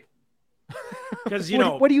say? Because,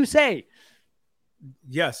 what do you say?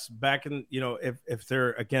 Yes, back in, if there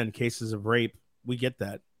are, again, cases of rape, we get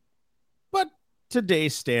that. But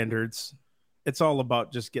today's standards, it's all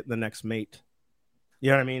about just getting the next mate.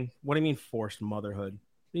 You know what I mean? What do you mean forced motherhood?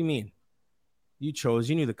 What do you mean? You chose,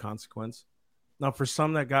 you knew the consequence. Now, for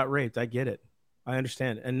some that got raped, I get it. I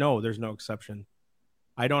understand. And no, there's no exception.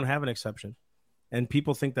 I don't have an exception. And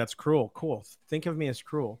people think that's cruel. Cool. Think of me as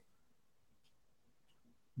cruel.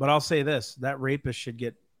 But I'll say this, that rapist should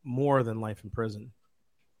get more than life in prison.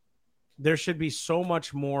 There should be so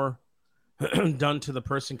much more done to the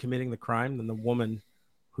person committing the crime than the woman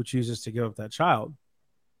who chooses to give up that child.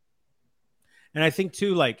 And I think,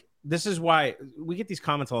 too, like, this is why we get these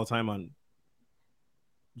comments all the time on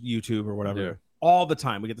YouTube or whatever. Yeah. All the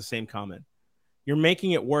time we get the same comment. You're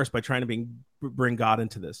making it worse by trying to bring God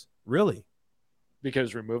into this. Really?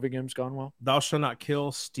 Because removing him's gone well? Thou shalt not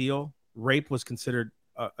kill, steal. Rape was considered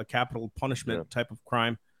a capital punishment type of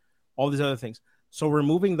crime. All these other things. So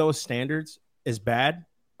removing those standards is bad.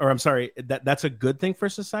 Or I'm sorry, that's a good thing for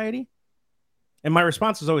society? And my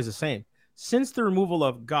response is always the same. Since the removal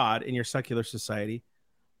of God in your secular society,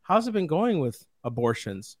 how's it been going with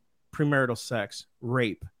abortions, premarital sex,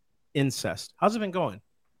 rape, incest? How's it been going?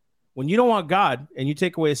 When you don't want God and you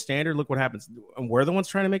take away a standard, look what happens. And we're the ones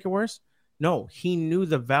trying to make it worse? No, he knew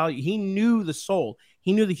the value. He knew the soul.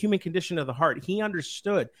 He knew the human condition of the heart. He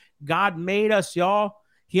understood. God made us, y'all.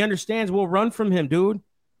 He understands. We'll run from him, dude.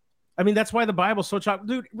 I mean, that's why the Bible's so chopped.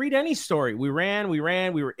 Dude, read any story. We ran, we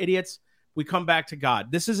were idiots. We come back to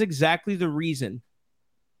God. This is exactly the reason.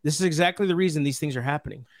 These things are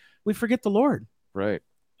happening. We forget the Lord. Right.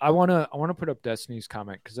 I want to put up Destiny's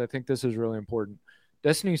comment because I think this is really important.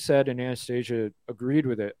 Destiny said, and Anastasia agreed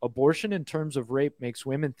with it, abortion in terms of rape makes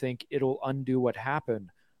women think it'll undo what happened,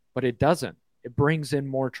 but it doesn't. It brings in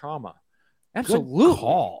more trauma. Absolutely. Good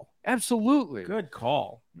call. Absolutely. Good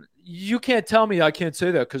call. You can't tell me I can't say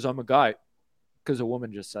that because I'm a guy, because a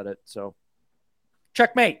woman just said it. So,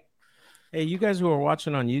 checkmate. Hey, you guys who are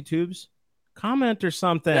watching on YouTube's, comment or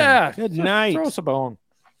something. Yeah. Good night. Throw us a bone.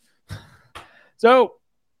 So,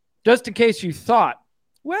 just in case you thought,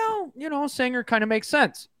 well, Sanger kind of makes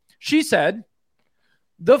sense. She said,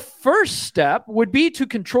 the first step would be to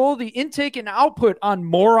control the intake and output on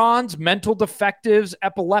morons, mental defectives,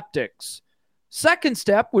 epileptics. Second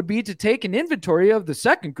step would be to take an inventory of the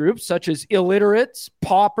second group, such as illiterates,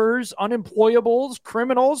 paupers, unemployables,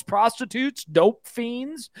 criminals, prostitutes, dope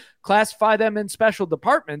fiends, classify them in special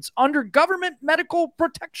departments under government medical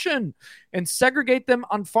protection, and segregate them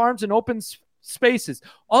on farms and open spaces.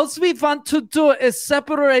 All we want to do is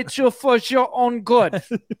separate you for your own good.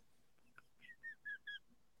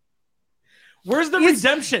 Where's the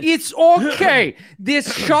redemption? It's okay.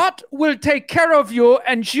 This shot will take care of you,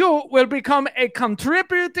 and you will become a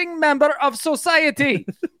contributing member of society.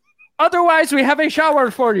 Otherwise, we have a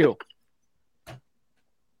shower for you.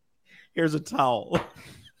 Here's a towel.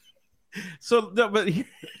 But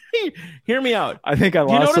hear me out. I think I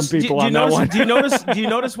lost some people on that one. Do you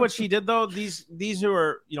notice what she did though? These who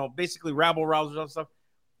are basically rabble rousers and stuff.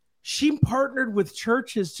 She partnered with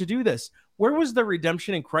churches to do this. Where was the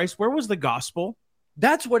redemption in Christ? Where was the gospel?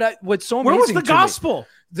 That's what's so amazing. Where was the gospel?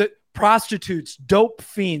 The prostitutes, dope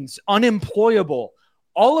fiends, unemployable.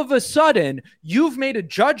 All of a sudden, you've made a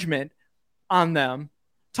judgment on them.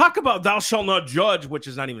 Talk about thou shalt not judge, which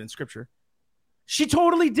is not even in scripture. She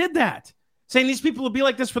totally did that, saying these people will be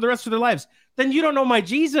like this for the rest of their lives. Then you don't know my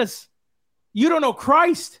Jesus. You don't know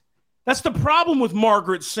Christ. That's the problem with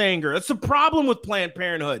Margaret Sanger. That's the problem with Planned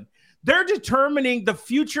Parenthood. They're determining the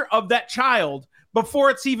future of that child before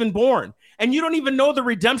it's even born. And you don't even know the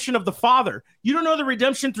redemption of the Father. You don't know the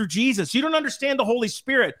redemption through Jesus. You don't understand the Holy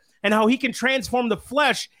Spirit and how he can transform the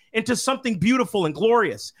flesh into something beautiful and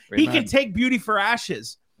glorious. Amen. He can take beauty for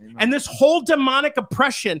ashes. Amen. And this whole demonic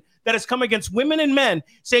oppression that has come against women and men,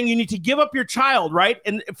 saying you need to give up your child, right?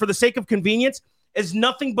 And for the sake of convenience, is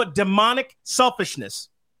nothing but demonic selfishness.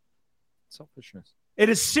 It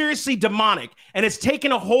is seriously demonic, and it's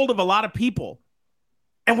taken a hold of a lot of people.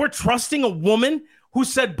 And we're trusting a woman who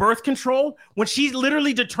said birth control when she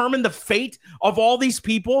literally determined the fate of all these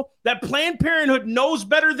people, that Planned Parenthood knows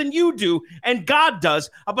better than you do and God does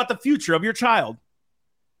about the future of your child.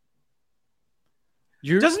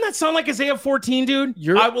 Doesn't that sound like Isaiah 14, dude?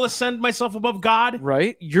 I will ascend myself above God.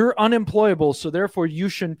 Right? You're unemployable, so therefore you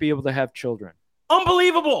shouldn't be able to have children.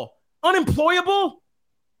 Unbelievable. Unemployable?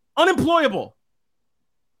 Unemployable.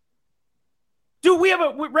 Dude,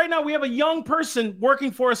 right now we have a young person working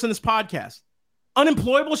for us in this podcast.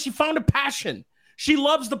 Unemployable. She found a passion. She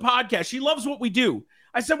loves the podcast. She loves what we do.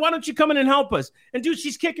 I said, why don't you come in and help us? And dude,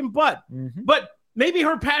 she's kicking butt. Mm-hmm. But maybe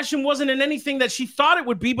her passion wasn't in anything that she thought it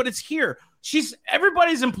would be, but it's here.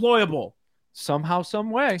 Everybody's employable. Somehow, some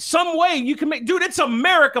way. Some way you can make, dude, it's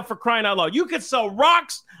America, for crying out loud. You could sell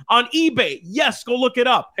rocks on eBay. Yes, go look it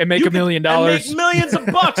up. And make $1 million. And make millions of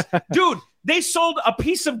bucks. Dude, they sold a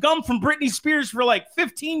piece of gum from Britney Spears for like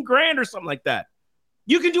 15 grand or something like that.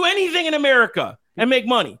 You can do anything in America and make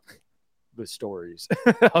money. The stories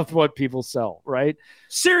of what people sell, right?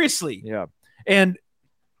 Seriously. Yeah. And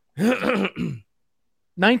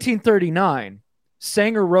 1939,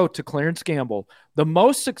 Sanger wrote to Clarence Gamble, the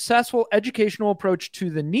most successful educational approach to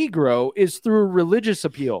the Negro is through religious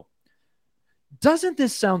appeal. Doesn't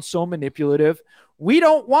this sound so manipulative? We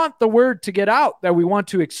don't want the word to get out that we want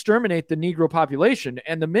to exterminate the Negro population,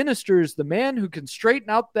 and the minister is the man who can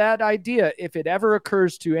straighten out that idea if it ever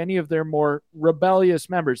occurs to any of their more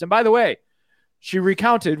rebellious members. And by the way, she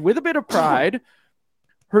recounted with a bit of pride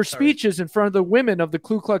her speeches in front of the women of the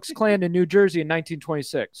Ku Klux Klan in New Jersey in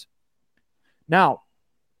 1926. Now,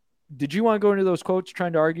 did you want to go into those quotes,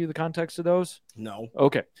 trying to argue the context of those? No.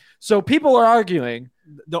 Okay. So people are arguing.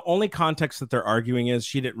 The only context that they're arguing is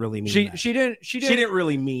she didn't really mean that. She didn't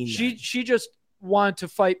really mean that. She just wanted to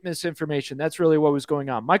fight misinformation. That's really what was going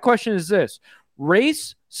on. My question is this: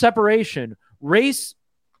 race separation, race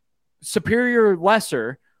superior,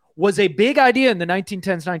 lesser, was a big idea in the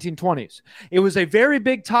 1910s, 1920s. It was a very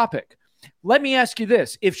big topic. Let me ask you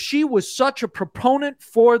this. If she was such a proponent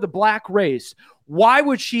for the black race, why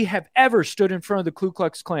would she have ever stood in front of the Ku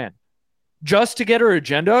Klux Klan? Just to get her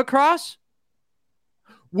agenda across?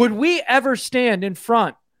 Would we ever stand in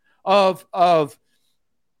front of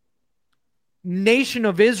Nation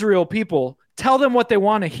of Israel people, tell them what they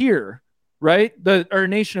want to hear, right? Or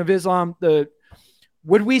Nation of Islam,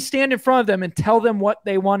 would we stand in front of them and tell them what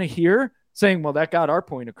they want to hear? Saying, well, that got our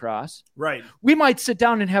point across. Right. We might sit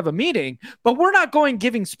down and have a meeting, but we're not going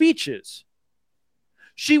giving speeches.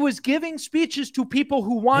 She was giving speeches to people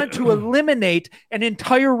who wanted to eliminate an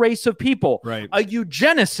entire race of people. Right. A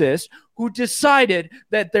eugenicist who decided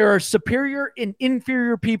that there are superior and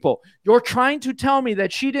inferior people. You're trying to tell me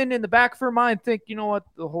that she didn't, in the back of her mind, think, you know what,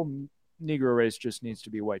 the whole Negro race just needs to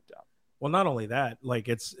be wiped out. Well, not only that, like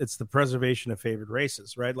it's the preservation of favored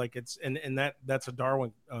races, right? Like it's and that's a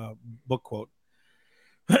Darwin book quote.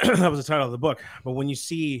 That was the title of the book. But when you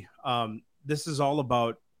see this is all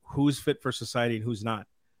about who's fit for society and who's not.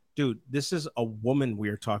 Dude, this is a woman we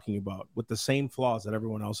are talking about with the same flaws that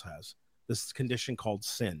everyone else has. This condition called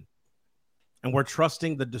sin. And we're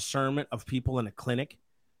trusting the discernment of people in a clinic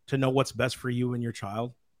to know what's best for you and your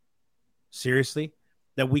child. Seriously?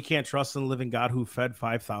 That we can't trust in the living God who fed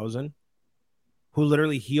 5,000? Who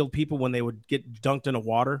literally healed people when they would get dunked in a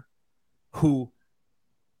water? Who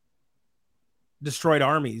destroyed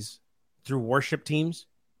armies through worship teams?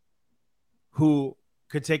 Who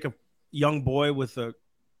could take a young boy with a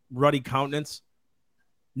ruddy countenance,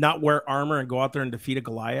 not wear armor and go out there and defeat a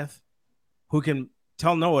Goliath? Who can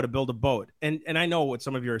tell Noah to build a boat? And I know what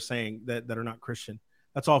some of you are saying that are not Christian.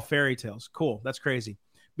 That's all fairy tales. Cool. That's crazy.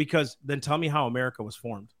 Because then tell me how America was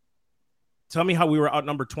formed. Tell me how we were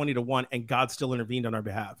outnumbered 20-1 and God still intervened on our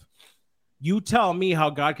behalf. You tell me how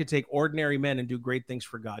God could take ordinary men and do great things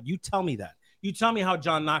for God. You tell me that. You tell me how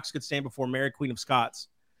John Knox could stand before Mary, Queen of Scots,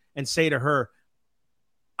 and say to her,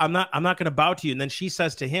 I'm not going to bow to you. And then she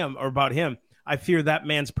says to him, or about him, I fear that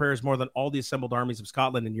man's prayers more than all the assembled armies of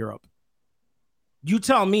Scotland and Europe. You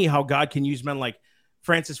tell me how God can use men like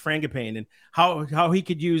Francis Frangipane and how he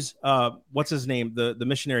could use what's his name, the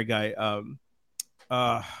missionary guy.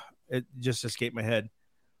 It just escaped my head.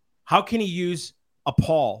 How can he use a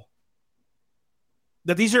Paul?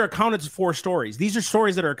 That these are accounted for stories. These are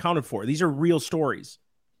stories that are accounted for. These are real stories,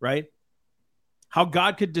 right? How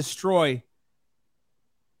God could destroy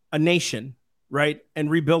a nation, right, and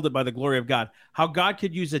rebuild it by the glory of God. How God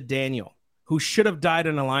could use a Daniel who should have died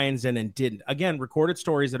in a lion's den and didn't. Again, recorded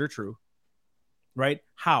stories that are true, right?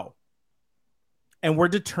 How? And we're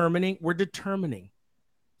determining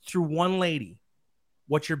through one lady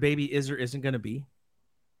what your baby is or isn't going to be.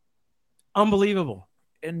 Unbelievable.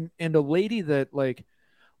 And a lady that, like,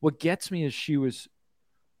 what gets me is she was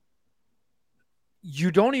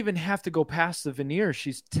you don't even have to go past the veneer.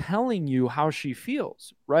 She's telling you how she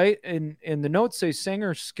feels, right? And the notes say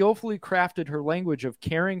Sanger skillfully crafted her language of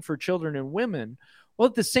caring for children and women, while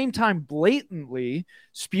at the same time blatantly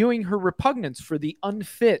spewing her repugnance for the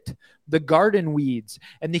unfit, the garden weeds,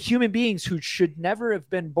 and the human beings who should never have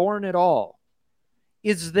been born at all.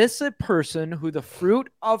 Is this a person who the fruit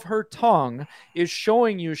of her tongue is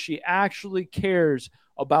showing you she actually cares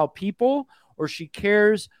about people, or she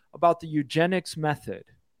cares about the eugenics method?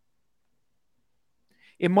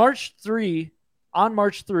 On March 3rd,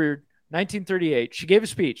 1938, she gave a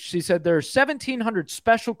speech. She said there are 1,700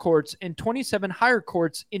 special courts and 27 higher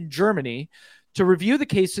courts in Germany to review the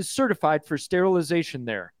cases certified for sterilization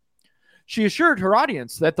there. She assured her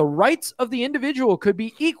audience that the rights of the individual could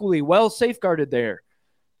be equally well safeguarded there.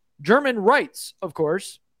 German rights, of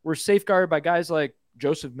course, were safeguarded by guys like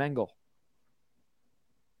Joseph Mengele.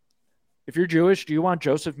 If you're Jewish, do you want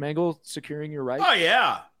Joseph Mengele securing your rights? Oh,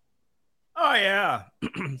 yeah. Oh, yeah.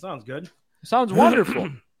 Sounds good. Sounds wonderful.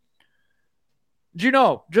 Do you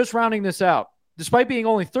know, just rounding this out, despite being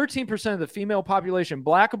only 13% of the female population,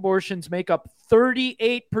 black abortions make up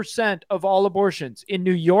 38% of all abortions. In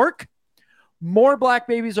New York, more black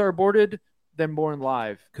babies are aborted than born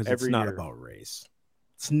live Because every it's not year. about race.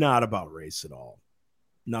 It's not about race at all.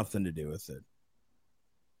 Nothing to do with it.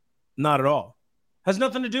 Not at all. Has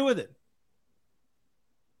nothing to do with it.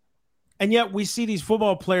 And yet we see these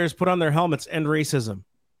football players put on their helmets, end racism.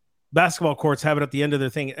 Basketball courts have it at the end of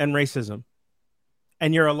their thing, end racism.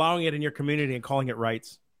 And you're allowing it in your community and calling it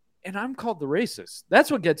rights. And I'm called the racist.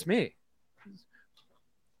 That's what gets me.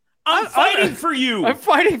 I'm fighting for you. I'm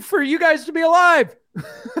fighting for you guys to be alive.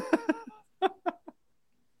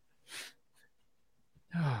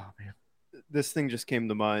 Oh, man. This thing just came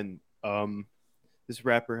to mind. This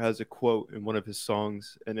rapper has a quote in one of his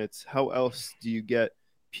songs, and it's, "How else do you get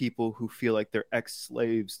people who feel like they're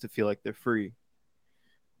ex-slaves to feel like they're free?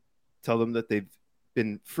 Tell them that they've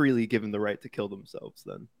been freely given the right to kill themselves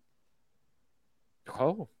then."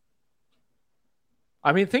 Oh.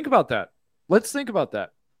 I mean, think about that. Let's think about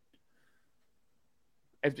that.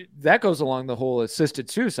 That goes along the whole assisted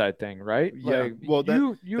suicide thing, right? Yeah. Like, Well,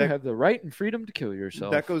 you that- have the right and freedom to kill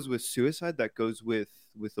yourself. That goes with suicide. That goes with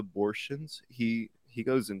abortions. He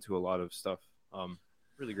goes into a lot of stuff.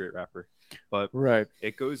 Really great rapper, but right.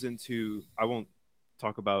 it goes into, I won't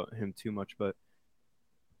talk about him too much, but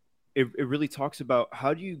it really talks about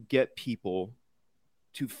how do you get people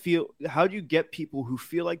who feel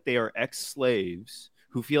like they are ex-slaves,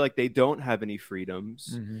 who feel like they don't have any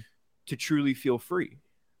freedoms, Mm-hmm. to truly feel free.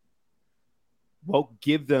 Well,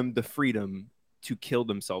 give them the freedom to kill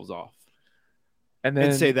themselves off And then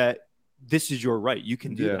and say that this is your right. You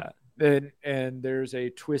can do Yeah. that. and there's a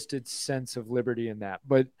twisted sense of liberty in that.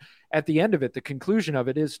 But at the end of it, the conclusion of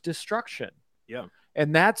it is destruction. Yeah.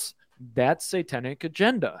 And that's satanic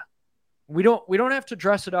agenda. We don't have to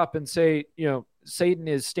dress it up and say, Satan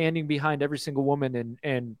is standing behind every single woman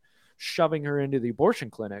and shoving her into the abortion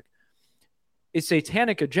clinic. A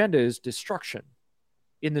satanic agenda is destruction.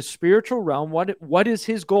 In the spiritual realm, what is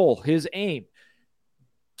his goal, his aim?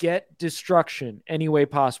 Get destruction any way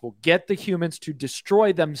possible. Get the humans to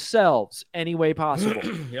destroy themselves any way possible.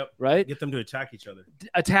 Yep. Right? Get them to attack each other.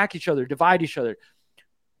 Attack each other, divide each other.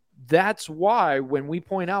 That's why when we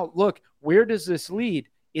point out, look, where does this lead?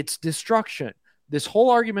 It's destruction. This whole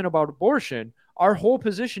argument about abortion, our whole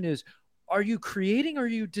position is, are you creating or are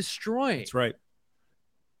you destroying? That's right.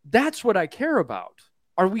 That's what I care about.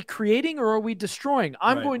 Are we creating or are we destroying?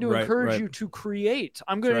 I'm Right, going to right, encourage right. you to create.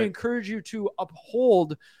 I'm going That's to right. encourage you to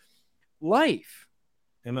uphold life.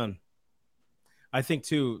 Amen. I think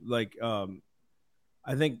too, like, I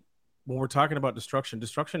think when we're talking about destruction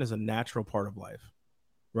is a natural part of life,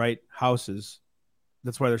 right? Houses.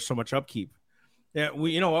 That's why there's so much upkeep. Yeah,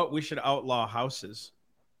 you know what? We should outlaw houses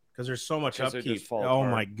because there's so much 'Cause they upkeep. just fall Oh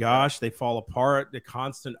apart. my gosh, they fall apart. The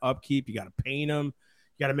constant upkeep. You got to paint them.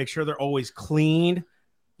 You got to make sure they're always cleaned.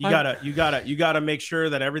 You gotta make sure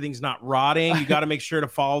that everything's not rotting. You gotta make sure to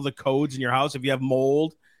follow the codes in your house. If you have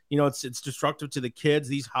mold, it's destructive to the kids.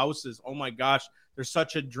 These houses, oh my gosh, they're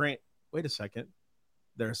such a drain. Wait a second,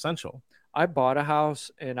 they're essential. I bought a house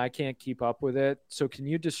and I can't keep up with it. So can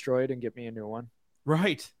you destroy it and get me a new one?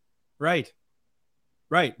 Right.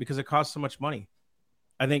 Because it costs so much money.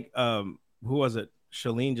 I think who was it?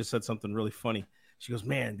 Shalene just said something really funny. She goes,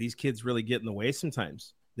 "Man, these kids really get in the way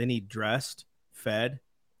sometimes. They need dressed, fed."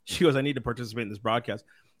 She goes, "I need to participate in this broadcast."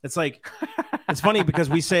 It's like, it's funny because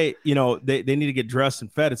we say, they need to get dressed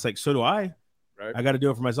and fed. It's like, so do I. Right. I got to do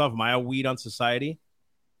it for myself. Am I a weed on society?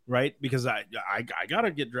 Right? Because I got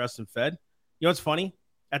to get dressed and fed. You know what's funny?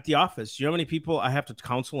 at the office. You know how many people I have to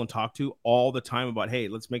counsel and talk to all the time about, hey,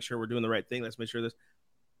 let's make sure we're doing the right thing. Let's make sure this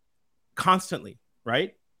constantly,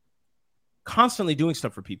 right? Constantly doing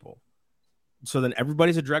stuff for people. So then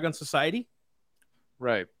everybody's a drag on society.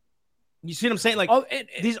 Right. You see what I'm saying? Like, and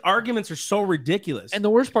these arguments are so ridiculous. the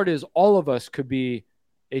worst part is all of us could be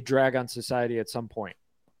a drag on society at some point.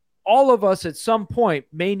 All of us at some point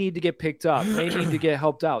may need to get picked up, may need to get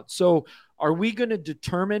helped out. So are we going to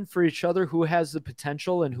determine for each other who has the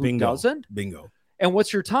potential and who doesn't? Bingo. And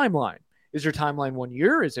what's your timeline? Is your timeline 1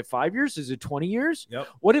 year? Is it 5 years? Is it 20 years? Yep.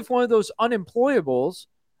 What if one of those unemployables,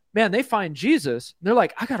 man, they find Jesus and they're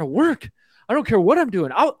like, I got to work. I don't care what I'm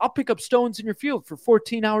doing. I'll pick up stones in your field for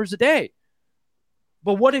 14 hours a day.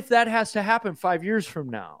 But what if that has to happen 5 years from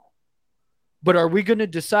now? But are we going to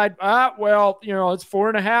decide, well, it's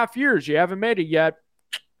 4.5 years. You haven't made it yet.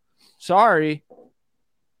 Sorry.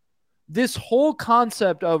 This whole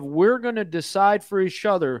concept of we're going to decide for each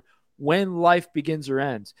other when life begins or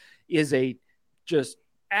ends is a just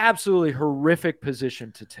absolutely horrific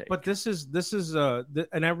position to take. But this is,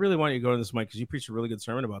 and I really want you to go on this, Mike, because you preached a really good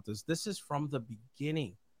sermon about this. This is from the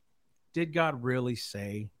beginning. Did God really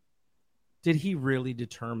say? Did he really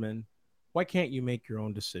determine? Why can't you make your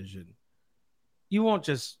own decision? You won't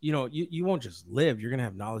just, you won't just live. You're going to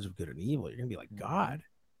have knowledge of good and evil. You're going to be like God.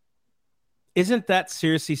 Isn't that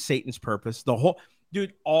seriously Satan's purpose?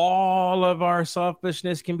 Dude, all of our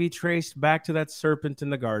selfishness can be traced back to that serpent in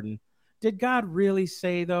the garden. Did God really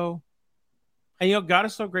say, though? And God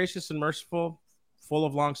is so gracious and merciful, full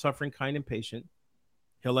of long suffering, kind and patient.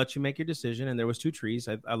 He'll let you make your decision. And there was 2 trees.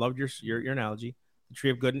 I loved your analogy. The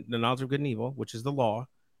tree of good, the knowledge of good and evil, which is the law,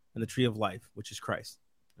 and the tree of life, which is Christ.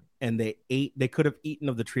 And they could have eaten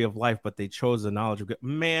of the tree of life, but they chose the knowledge of good.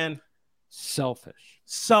 Man.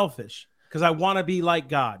 Selfish. Because I want to be like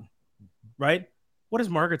God, right? What is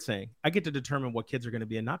Margaret saying? I get to determine what kids are going to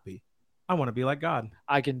be and not be. I want to be like God.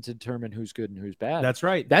 I can determine who's good and who's bad. That's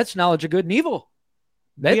right. That's knowledge of good and evil.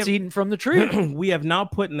 That's eaten from the tree. We have now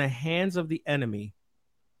put in the hands of the enemy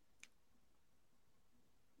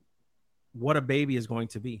what a baby is going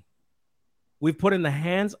to be. We've put in the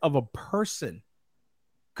hands of a person,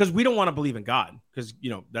 because we don't want to believe in God, because,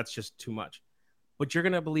 that's just too much. But you're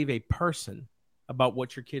going to believe a person about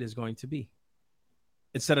what your kid is going to be.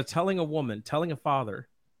 Instead of telling a father,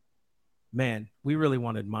 man, we really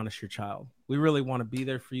want to admonish your child. We really want to be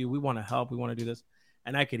there for you. We want to help. We want to do this.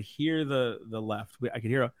 And I could hear the left. I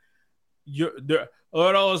could hear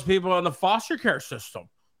all those people in the foster care system.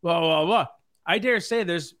 Blah, blah, blah. I dare say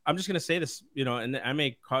I'm just going to say this, and I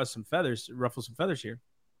may ruffle some feathers here.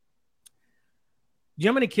 Do you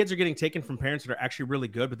know how many kids are getting taken from parents that are actually really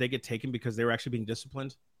good, but they get taken because they were actually being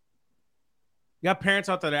disciplined? You got parents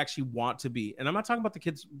out there that actually want to be, and I'm not talking about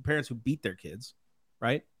the parents who beat their kids,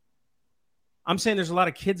 right? I'm saying there's a lot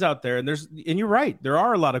of kids out there, and you're right. There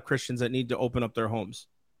are a lot of Christians that need to open up their homes.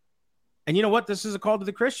 And you know what? This is a call to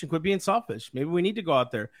the Christian. Quit being selfish. Maybe we need to go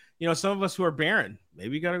out there. Some of us who are barren, maybe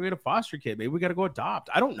we got to get a foster kid. Maybe we got to go adopt.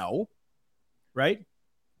 I don't know, right?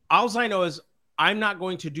 All I know is I'm not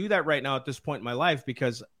going to do that right now at this point in my life,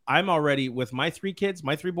 because I'm already with my 3 kids,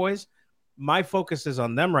 my 3 boys. My focus is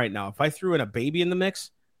on them right now. If I threw in a baby in the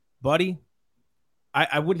mix, buddy,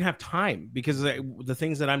 I wouldn't have time, because of the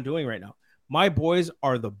things that I'm doing right now. My boys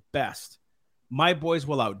are the best. My boys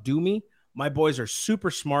will outdo me. My boys are super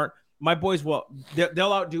smart. My boys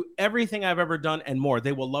they'll outdo everything I've ever done and more.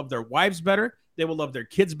 They will love their wives better. They will love their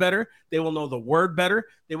kids better. They will know the word better.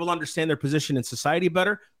 They will understand their position in society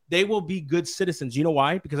better. They will be good citizens. You know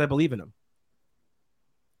why? Because I believe in them.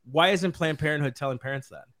 Why isn't Planned Parenthood telling parents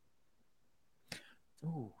that?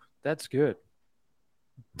 Oh, that's good.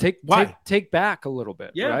 Take back a little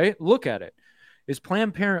bit, Yeah. Right? Look at it. Is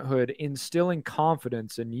Planned Parenthood instilling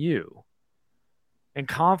confidence in you and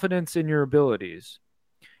confidence in your abilities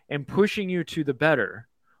and pushing you to the better?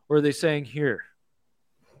 Or are they saying, here,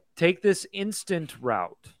 take this instant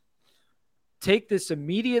route, take this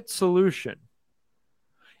immediate solution?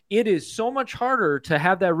 It is so much harder to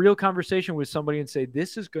have that real conversation with somebody and say,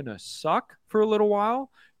 this is going to suck for a little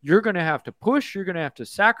while. You're going to have to push. You're going to have to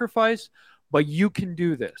sacrifice, but you can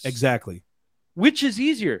do this. Exactly. Which is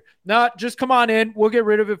easier? Not just come on in. We'll get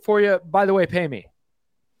rid of it for you. By the way, pay me.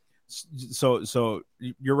 So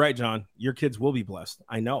you're right, John. Your kids will be blessed.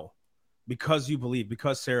 I know, because you believe,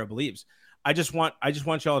 because Sarah believes. I just want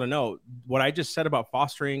y'all to know what I just said about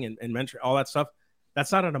fostering and mentoring, all that stuff.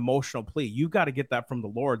 That's not an emotional plea. You got to get that from the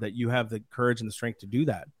Lord, that you have the courage and the strength to do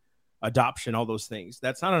that. Adoption, all those things.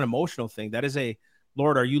 That's not an emotional thing. That is a,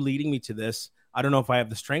 Lord, are you leading me to this? I don't know if I have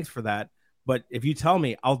the strength for that, but if you tell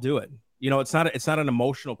me, I'll do it. It's not an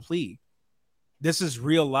emotional plea. This is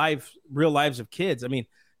real lives of kids. I mean,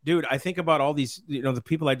 dude, I think about all these, the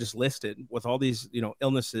people I just listed with all these,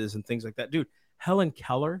 illnesses and things like that. Dude, Helen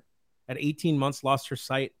Keller at 18 months lost her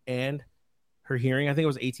sight and her hearing. I think it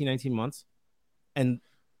was 18, 19 months. And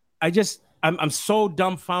I'm so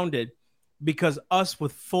dumbfounded because us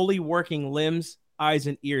with fully working limbs, eyes,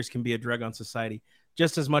 and ears can be a drag on society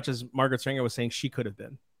just as much as Margaret Sanger was saying she could have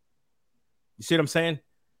been. You see what I'm saying?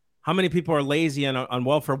 How many people are lazy and on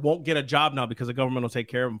welfare won't get a job now because the government will take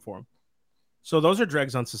care of them for them? So those are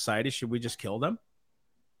dregs on society. Should we just kill them?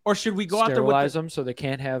 Or should we go out there with them so they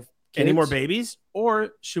can't have any more babies? Or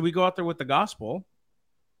should we go out there with the gospel,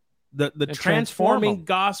 the transforming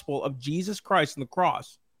gospel of Jesus Christ and the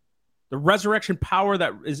cross, the resurrection power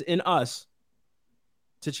that is in us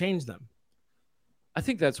to change them? I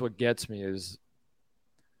think that's what gets me is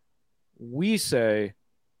we say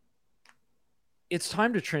it's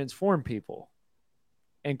time to transform people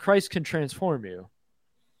and Christ can transform you.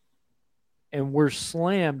 And we're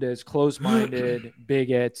slammed as closed-minded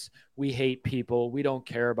bigots. We hate people. We don't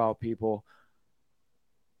care about people.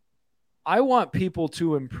 I want people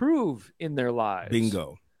to improve in their lives.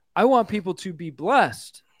 Bingo. I want people to be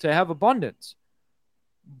blessed, to have abundance.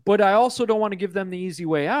 But I also don't want to give them the easy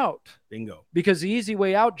way out. Bingo. Because the easy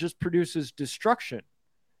way out just produces destruction.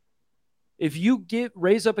 If you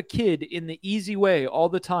raise up a kid in the easy way all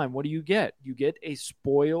the time, what do you get? You get a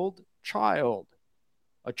spoiled child.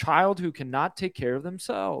 A child who cannot take care of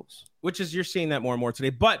themselves. Which is, you're seeing that more and more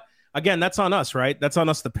today. But again, that's on us, right? That's on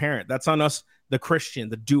us, the parent. That's on us, the Christian,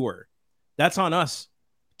 the doer. That's on us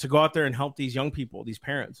to go out there and help these young people, these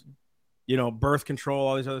parents. Birth control,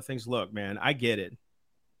 all these other things. Look, man, I get it.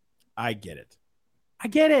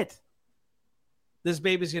 This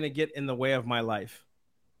baby's going to get in the way of my life.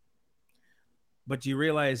 But do you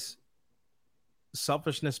realize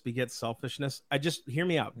selfishness begets selfishness? Hear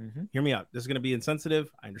me out. Mm-hmm. Hear me out. This is going to be insensitive.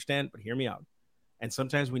 I understand, but hear me out. And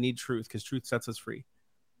sometimes we need truth because truth sets us free.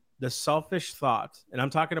 The selfish thought, and I'm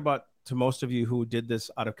talking about to most of you who did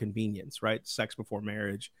this out of convenience, right? Sex before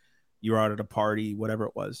marriage. You were out at a party, whatever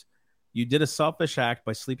it was. You did a selfish act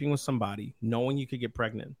by sleeping with somebody, knowing you could get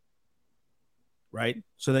pregnant, right?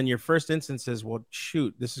 So then your first instance is, well,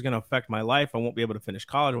 shoot, this is going to affect my life. I won't be able to finish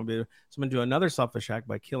college. So I'm going to do another selfish act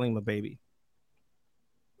by killing the baby.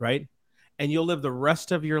 Right? And you'll live the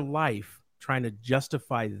rest of your life trying to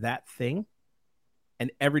justify that thing. And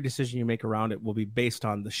every decision you make around it will be based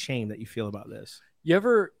on the shame that you feel about this. You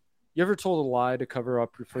ever told a lie to cover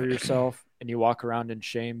up for yourself and you walk around in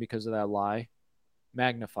shame because of that lie?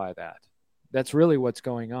 Magnify that. That's really what's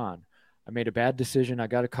going on. I made a bad decision. I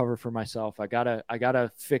got to cover for myself. I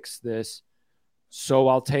gotta fix this. So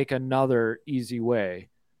I'll take another easy way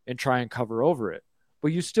and try and cover over it.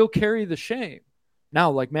 But you still carry the shame. Now,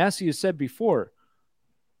 like Massey has said before,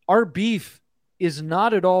 our beef is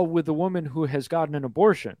not at all with the woman who has gotten an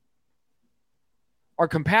abortion. Our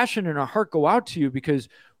compassion and our heart go out to you because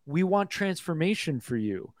we want transformation for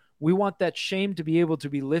you. We want that shame to be able to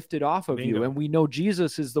be lifted off of you, and we know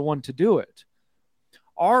Jesus is the one to do it.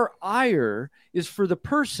 Our ire is for the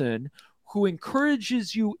person who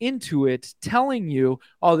encourages you into it, telling you,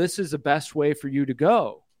 oh, this is the best way for you to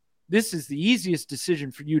go. This is the easiest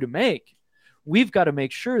decision for you to make. We've got to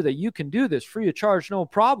make sure that you can do this free of charge, no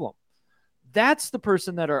problem. That's the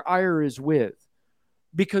person that our ire is with,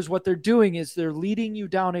 because what they're doing is they're leading you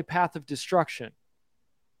down a path of destruction.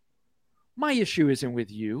 My issue isn't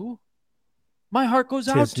with you. My heart goes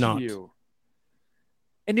out to you.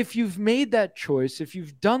 And if you've made that choice, if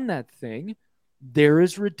you've done that thing, there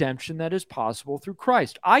is redemption that is possible through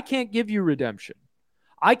Christ. I can't give you redemption.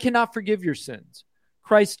 I cannot forgive your sins.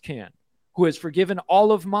 Christ can, who has forgiven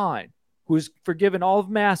all of mine, who has forgiven all of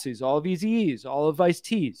Massey's, all of Eazy-E's, all of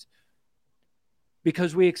Ice-T's,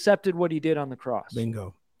 because we accepted what he did on the cross.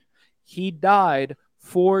 Bingo. He died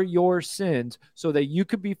for your sins so that you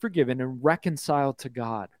could be forgiven and reconciled to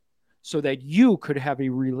God, so that you could have a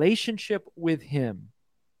relationship with him.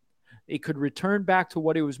 It could return back to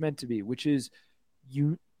what it was meant to be, which is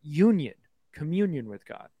union, communion with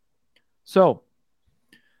God. So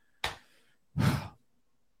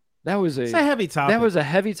that was it's a heavy topic. That was a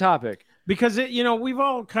heavy topic because we've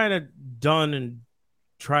all kind of done and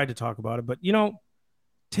tried to talk about it, but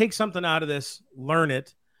take something out of this, learn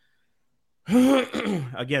it.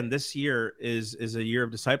 Again, this year is a year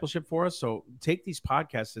of discipleship for us. So take these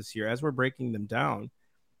podcasts this year as we're breaking them down.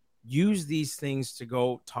 Use these things to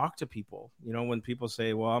go talk to people. When people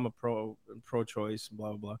say, well, I'm a pro-choice, blah,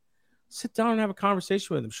 blah, blah. Sit down and have a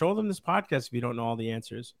conversation with them. Show them this podcast if you don't know all the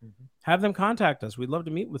answers. Mm-hmm. Have them contact us. We'd love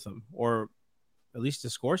to meet with them or at least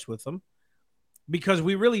discourse with them because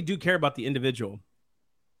we really do care about the individual.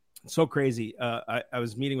 It's so crazy. I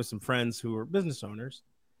was meeting with some friends who are business owners,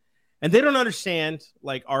 And they don't understand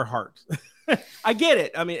like our heart. I get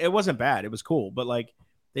it. I mean, it wasn't bad. It was cool, but like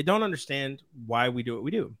they don't understand why we do what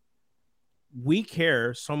we do. We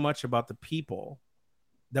care so much about the people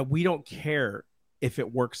that we don't care if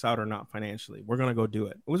it works out or not financially. We're going to go do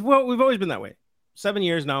it. We've always been that way. 7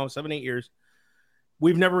 years now, 7, 8 years.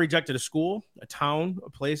 We've never rejected a school, a town, a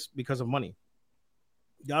place because of money.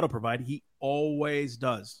 God will provide. He always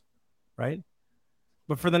does, right?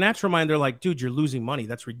 But for the natural mind, they're like, dude, you're losing money.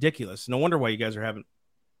 That's ridiculous. No wonder why you guys are having.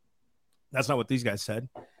 That's not what these guys said.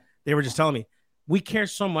 They were just telling me, we care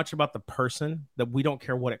so much about the person that we don't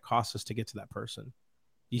care what it costs us to get to that person.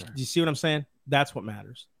 Do you see what I'm saying? That's what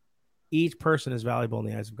matters. Each person is valuable in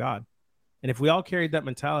the eyes of God. And if we all carried that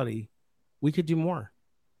mentality, we could do more.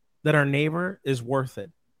 That our neighbor is worth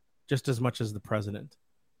it just as much as the president.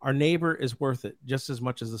 Our neighbor is worth it just as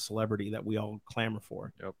much as the celebrity that we all clamor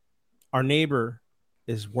for. Yep. Our neighbor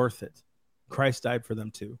is worth it. Christ died for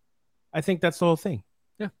them too. I think that's the whole thing.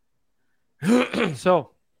 Yeah.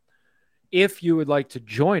 So if you would like to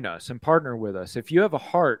join us and partner with us, if you have a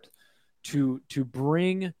heart to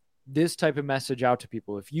bring this type of message out to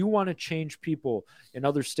people, if you want to change people in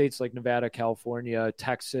other states like Nevada, California,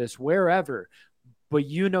 Texas, wherever, but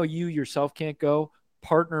you yourself can't go,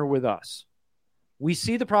 partner with us. We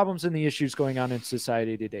see the problems and the issues going on in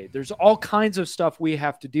society today. There's all kinds of stuff we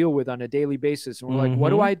have to deal with on a daily basis. And we're like,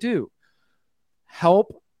 what do I do?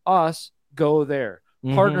 Help us go there.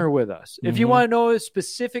 Partner with us. If you want to know a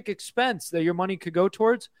specific expense that your money could go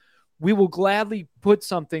towards, we will gladly put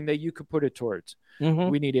something that you could put it towards.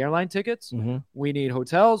 We need airline tickets. We need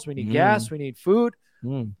hotels. We need gas. We need food.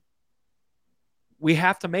 We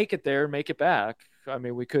have to make it there, make it back. I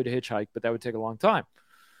mean, we could hitchhike, but that would take a long time.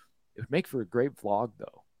 It would make for a great vlog,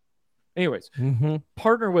 though. Anyways,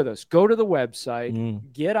 partner with us. Go to the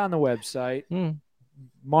website. Get on the website.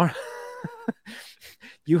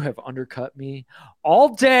 You have undercut me all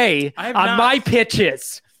day on my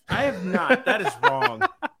pitches. I have not. That is wrong.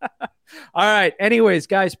 All right. Anyways,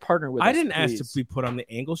 guys, partner with us. I didn't ask please. to be put on the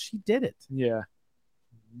angle. She did it. Yeah.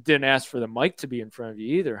 Didn't ask for the mic to be in front of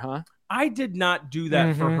you either, huh? I did not do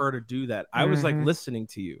that for her to do that. I was like listening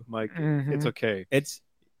to you. Mike, it's okay. It's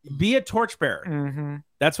be a torchbearer.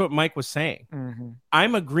 That's what Mike was saying.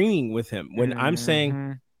 I'm agreeing with him when I'm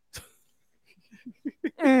saying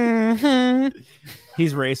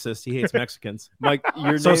he's racist. He hates Mexicans. Mike,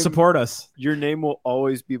 so support us. Your name will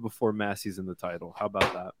always be before Massey's in the title. How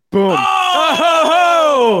about that? Boom.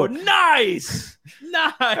 Oh, nice.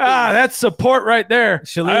 Nice. That's support right there.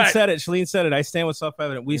 Shalene said it. Shalene said it. I stand with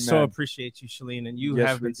self-evident. We Amen. so appreciate you, Shalene, and you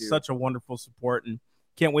have been such a wonderful support, and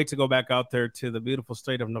can't wait to go back out there to the beautiful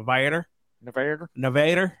state of Nevada,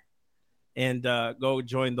 and go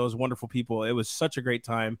join those wonderful people. It was such a great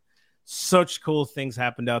time. Such cool things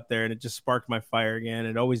happened out there, and it just sparked my fire again.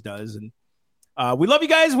 It always does. And we love you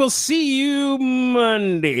guys. We'll see you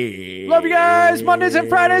Monday. Love you guys. Mondays and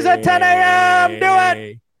Fridays at 10 a.m. Do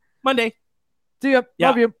it. Monday. See ya.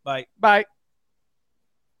 Love you. Bye. Bye.